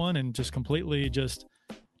for Everyone, and just completely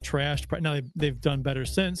trashed. Now they've done better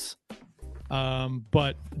since,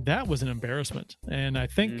 but that was an embarrassment, and I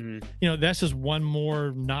think that's just one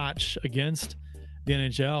more notch against the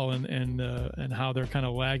NHL and how they're kind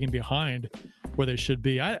of lagging behind where they should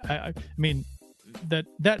be. I mean that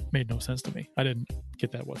made no sense to me. I didn't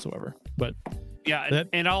get that whatsoever. But yeah,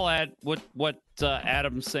 and I'll add what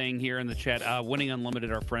Adam's saying here in the chat. Winning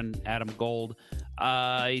Unlimited, our friend Adam Gold,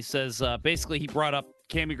 he says basically he brought up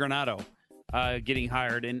Cami Granato getting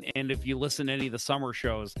hired, and if you listen to any of the summer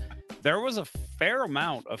shows, there was a fair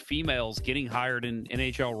amount of females getting hired in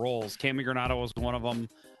NHL roles. Cami Granato was one of them.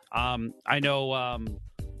 I know I'm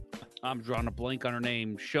drawing a blank on her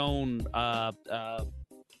name.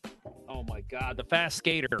 Oh my God, the fast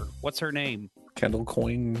skater. What's her name? Kendall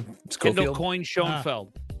Coyne Schofield. Kendall Coyne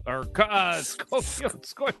Schoenfeld. Or Schofield.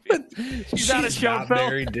 She's not a Schoenfeld. Not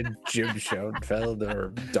married to Jim Schoenfeld or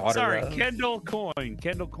daughter. Sorry, of. Kendall Coyne.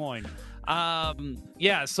 She's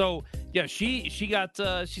got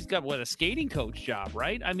a skating coach job,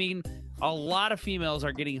 right? I mean, a lot of females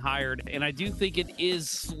are getting hired, and I do think it is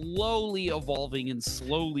slowly evolving and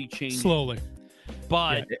slowly changing. Slowly,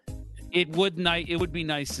 but it would be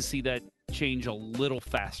nice to see that change a little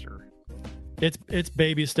faster. It's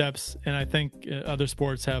baby steps, and I think other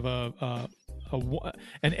sports have an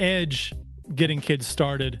edge getting kids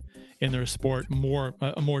started in their sport,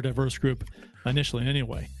 a more diverse group initially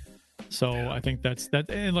anyway. So I think that's that,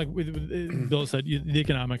 and like Bill said, the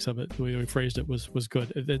economics of it, the way we phrased it was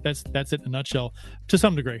good. That's it in a nutshell, to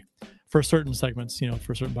some degree, for certain segments,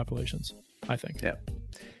 for certain populations, I think.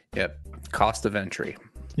 Yep. Cost of entry.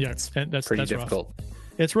 Yeah, that's pretty difficult. Rough.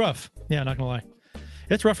 It's rough. Yeah, not gonna lie.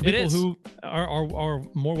 It's rough for people who are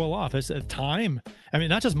more well off. It's time. I mean,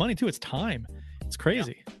 not just money too. It's time. It's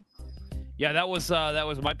crazy. Yeah, that was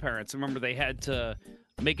my parents. I remember they had to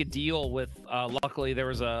make a deal with. Luckily, there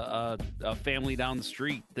was a family down the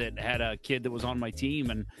street that had a kid that was on my team,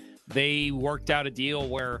 and they worked out a deal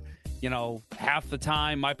where half the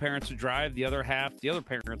time my parents would drive, the other half the other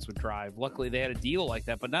parents would drive. Luckily, they had a deal like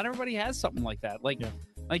that, but not everybody has something like that. Like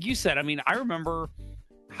you said, I mean, I remember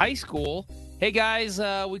high school. Hey, guys,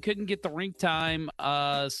 we couldn't get the rink time,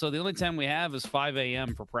 so the only time we have is 5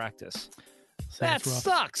 a.m. for practice. That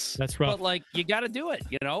sucks. That's rough. But, like, you got to do it,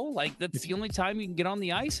 you know? Like, that's the only time you can get on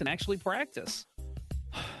the ice and actually practice.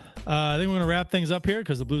 I think we're going to wrap things up here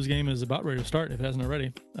because the Blues game is about ready to start if it hasn't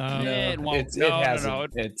already. It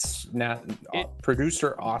hasn't. It's not.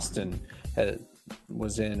 Producer Austin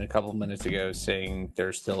was in a couple minutes ago saying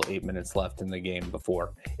there's still 8 minutes left in the game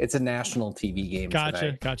before. It's a national TV game.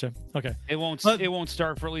 Gotcha. Okay. It won't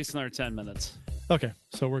start for at least another 10 minutes. Okay,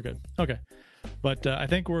 so we're good. Okay. But I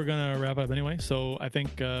think we're going to wrap up anyway. So I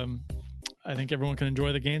think everyone can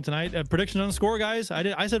enjoy the game tonight. Prediction on the score, guys.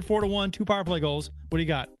 I said 4-1, 2 power play goals. What do you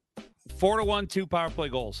got? 4-1, 2 power play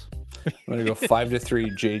goals. I'm going to go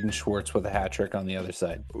 5-3, Jaden Schwartz with a hat trick on the other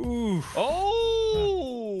side. Ooh.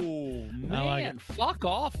 Oh, man. Like fuck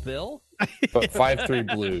off, Bill. But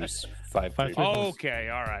 5-3 Blues. 5-3 Blues. Okay,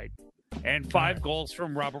 all right. And 5 goals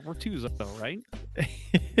from Robert Bortuzzo, right?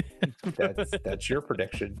 That's your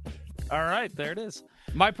prediction. All right, there it is.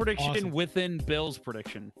 My prediction within Bill's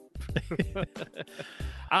prediction.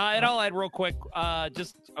 And I'll add real quick,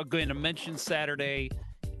 just again to mention Saturday.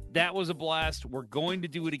 That was a blast. We're going to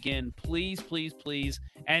do it again. Please, please, please.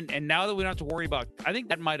 And now that we don't have to worry about, I think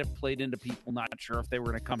that might have played into people not sure if they were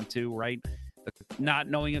going to come to, right? Not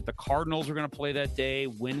knowing if the Cardinals were going to play that day,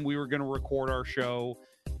 when we were going to record our show.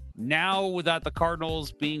 Now, without the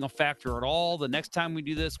Cardinals being a factor at all, the next time we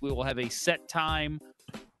do this, we will have a set time.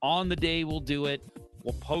 On the day we'll do it.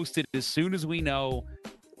 We'll post it as soon as we know.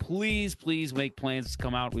 Please, please make plans to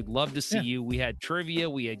come out. We'd love to see you. We had trivia.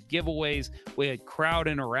 We had giveaways. We had crowd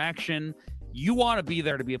interaction. You want to be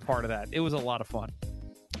there to be a part of that. It was a lot of fun.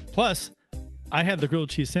 Plus, I had the grilled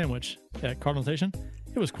cheese sandwich at Cardinal Station.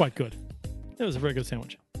 It was quite good. It was a very good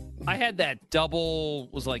sandwich. I had that double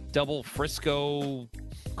Frisco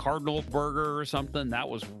Cardinal burger or something. That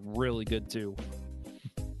was really good, too.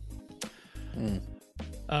 And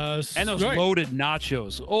those loaded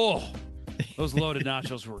nachos. Oh, those loaded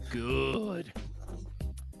nachos were good.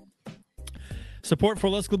 Support for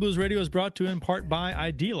Let's Go Blues Radio is brought to you in part by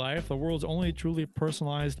ID Life, the world's only truly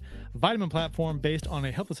personalized vitamin platform based on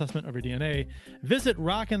a health assessment of your DNA. Visit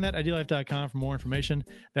rockinthatidlife.com for more information.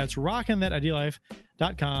 That's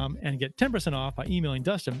rockinthatidlife.com and get 10% off by emailing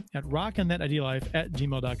Dustin at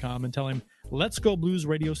rockinthatidlife@gmail.com and tell him Let's Go Blues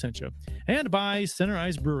Radio sent you. And by Center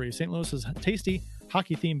Ice Brewery, St. Louis's tasty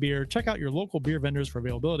hockey-themed beer. Check out your local beer vendors for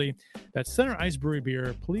availability. That's Center Ice Brewery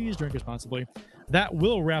beer. Please drink responsibly. That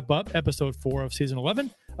will wrap up episode 4 of season 11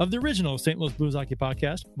 of the original St. Louis Blues Hockey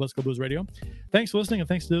Podcast, Let's Go Blues Radio. Thanks for listening, and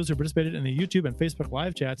thanks to those who participated in the YouTube and Facebook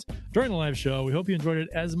live chats during the live show. We hope you enjoyed it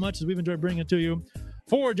as much as we've enjoyed bringing it to you.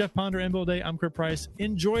 For Jeff Ponder and Bill Day, I'm Kurt Price.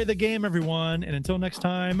 Enjoy the game, everyone. And until next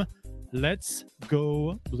time, let's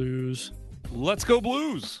go Blues. Let's go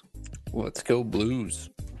Blues. Let's go Blues.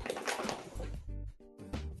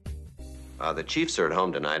 The Chiefs are at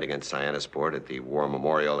home tonight against Sport at the War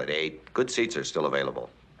Memorial at 8. Good seats are still available.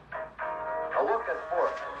 A look at 4.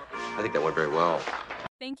 I think that went very well.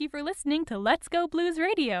 Thank you for listening to Let's Go Blues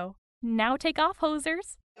Radio. Now take off,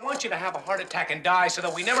 hosers. I want you to have a heart attack and die so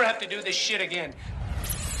that we never have to do this shit again.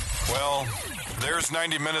 Well, there's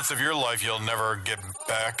 90 minutes of your life you'll never get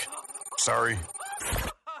back. Sorry.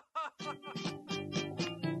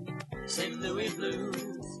 St. Louis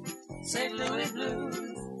Blues, St. Louis Blues.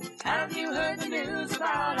 Have you heard the news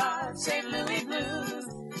about our St. Louis Blues?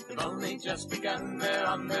 They've only just begun, they're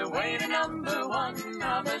on their way to number 1.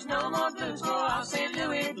 Now there's no more blues for our St.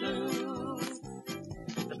 Louis Blues.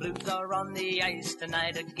 The Blues are on the ice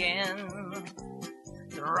tonight again.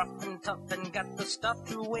 They're rough and tough and got the stuff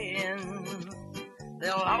to win.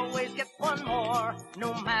 They'll always get one more,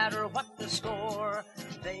 no matter what the score.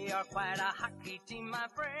 They are quite a hockey team, my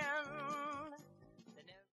friend.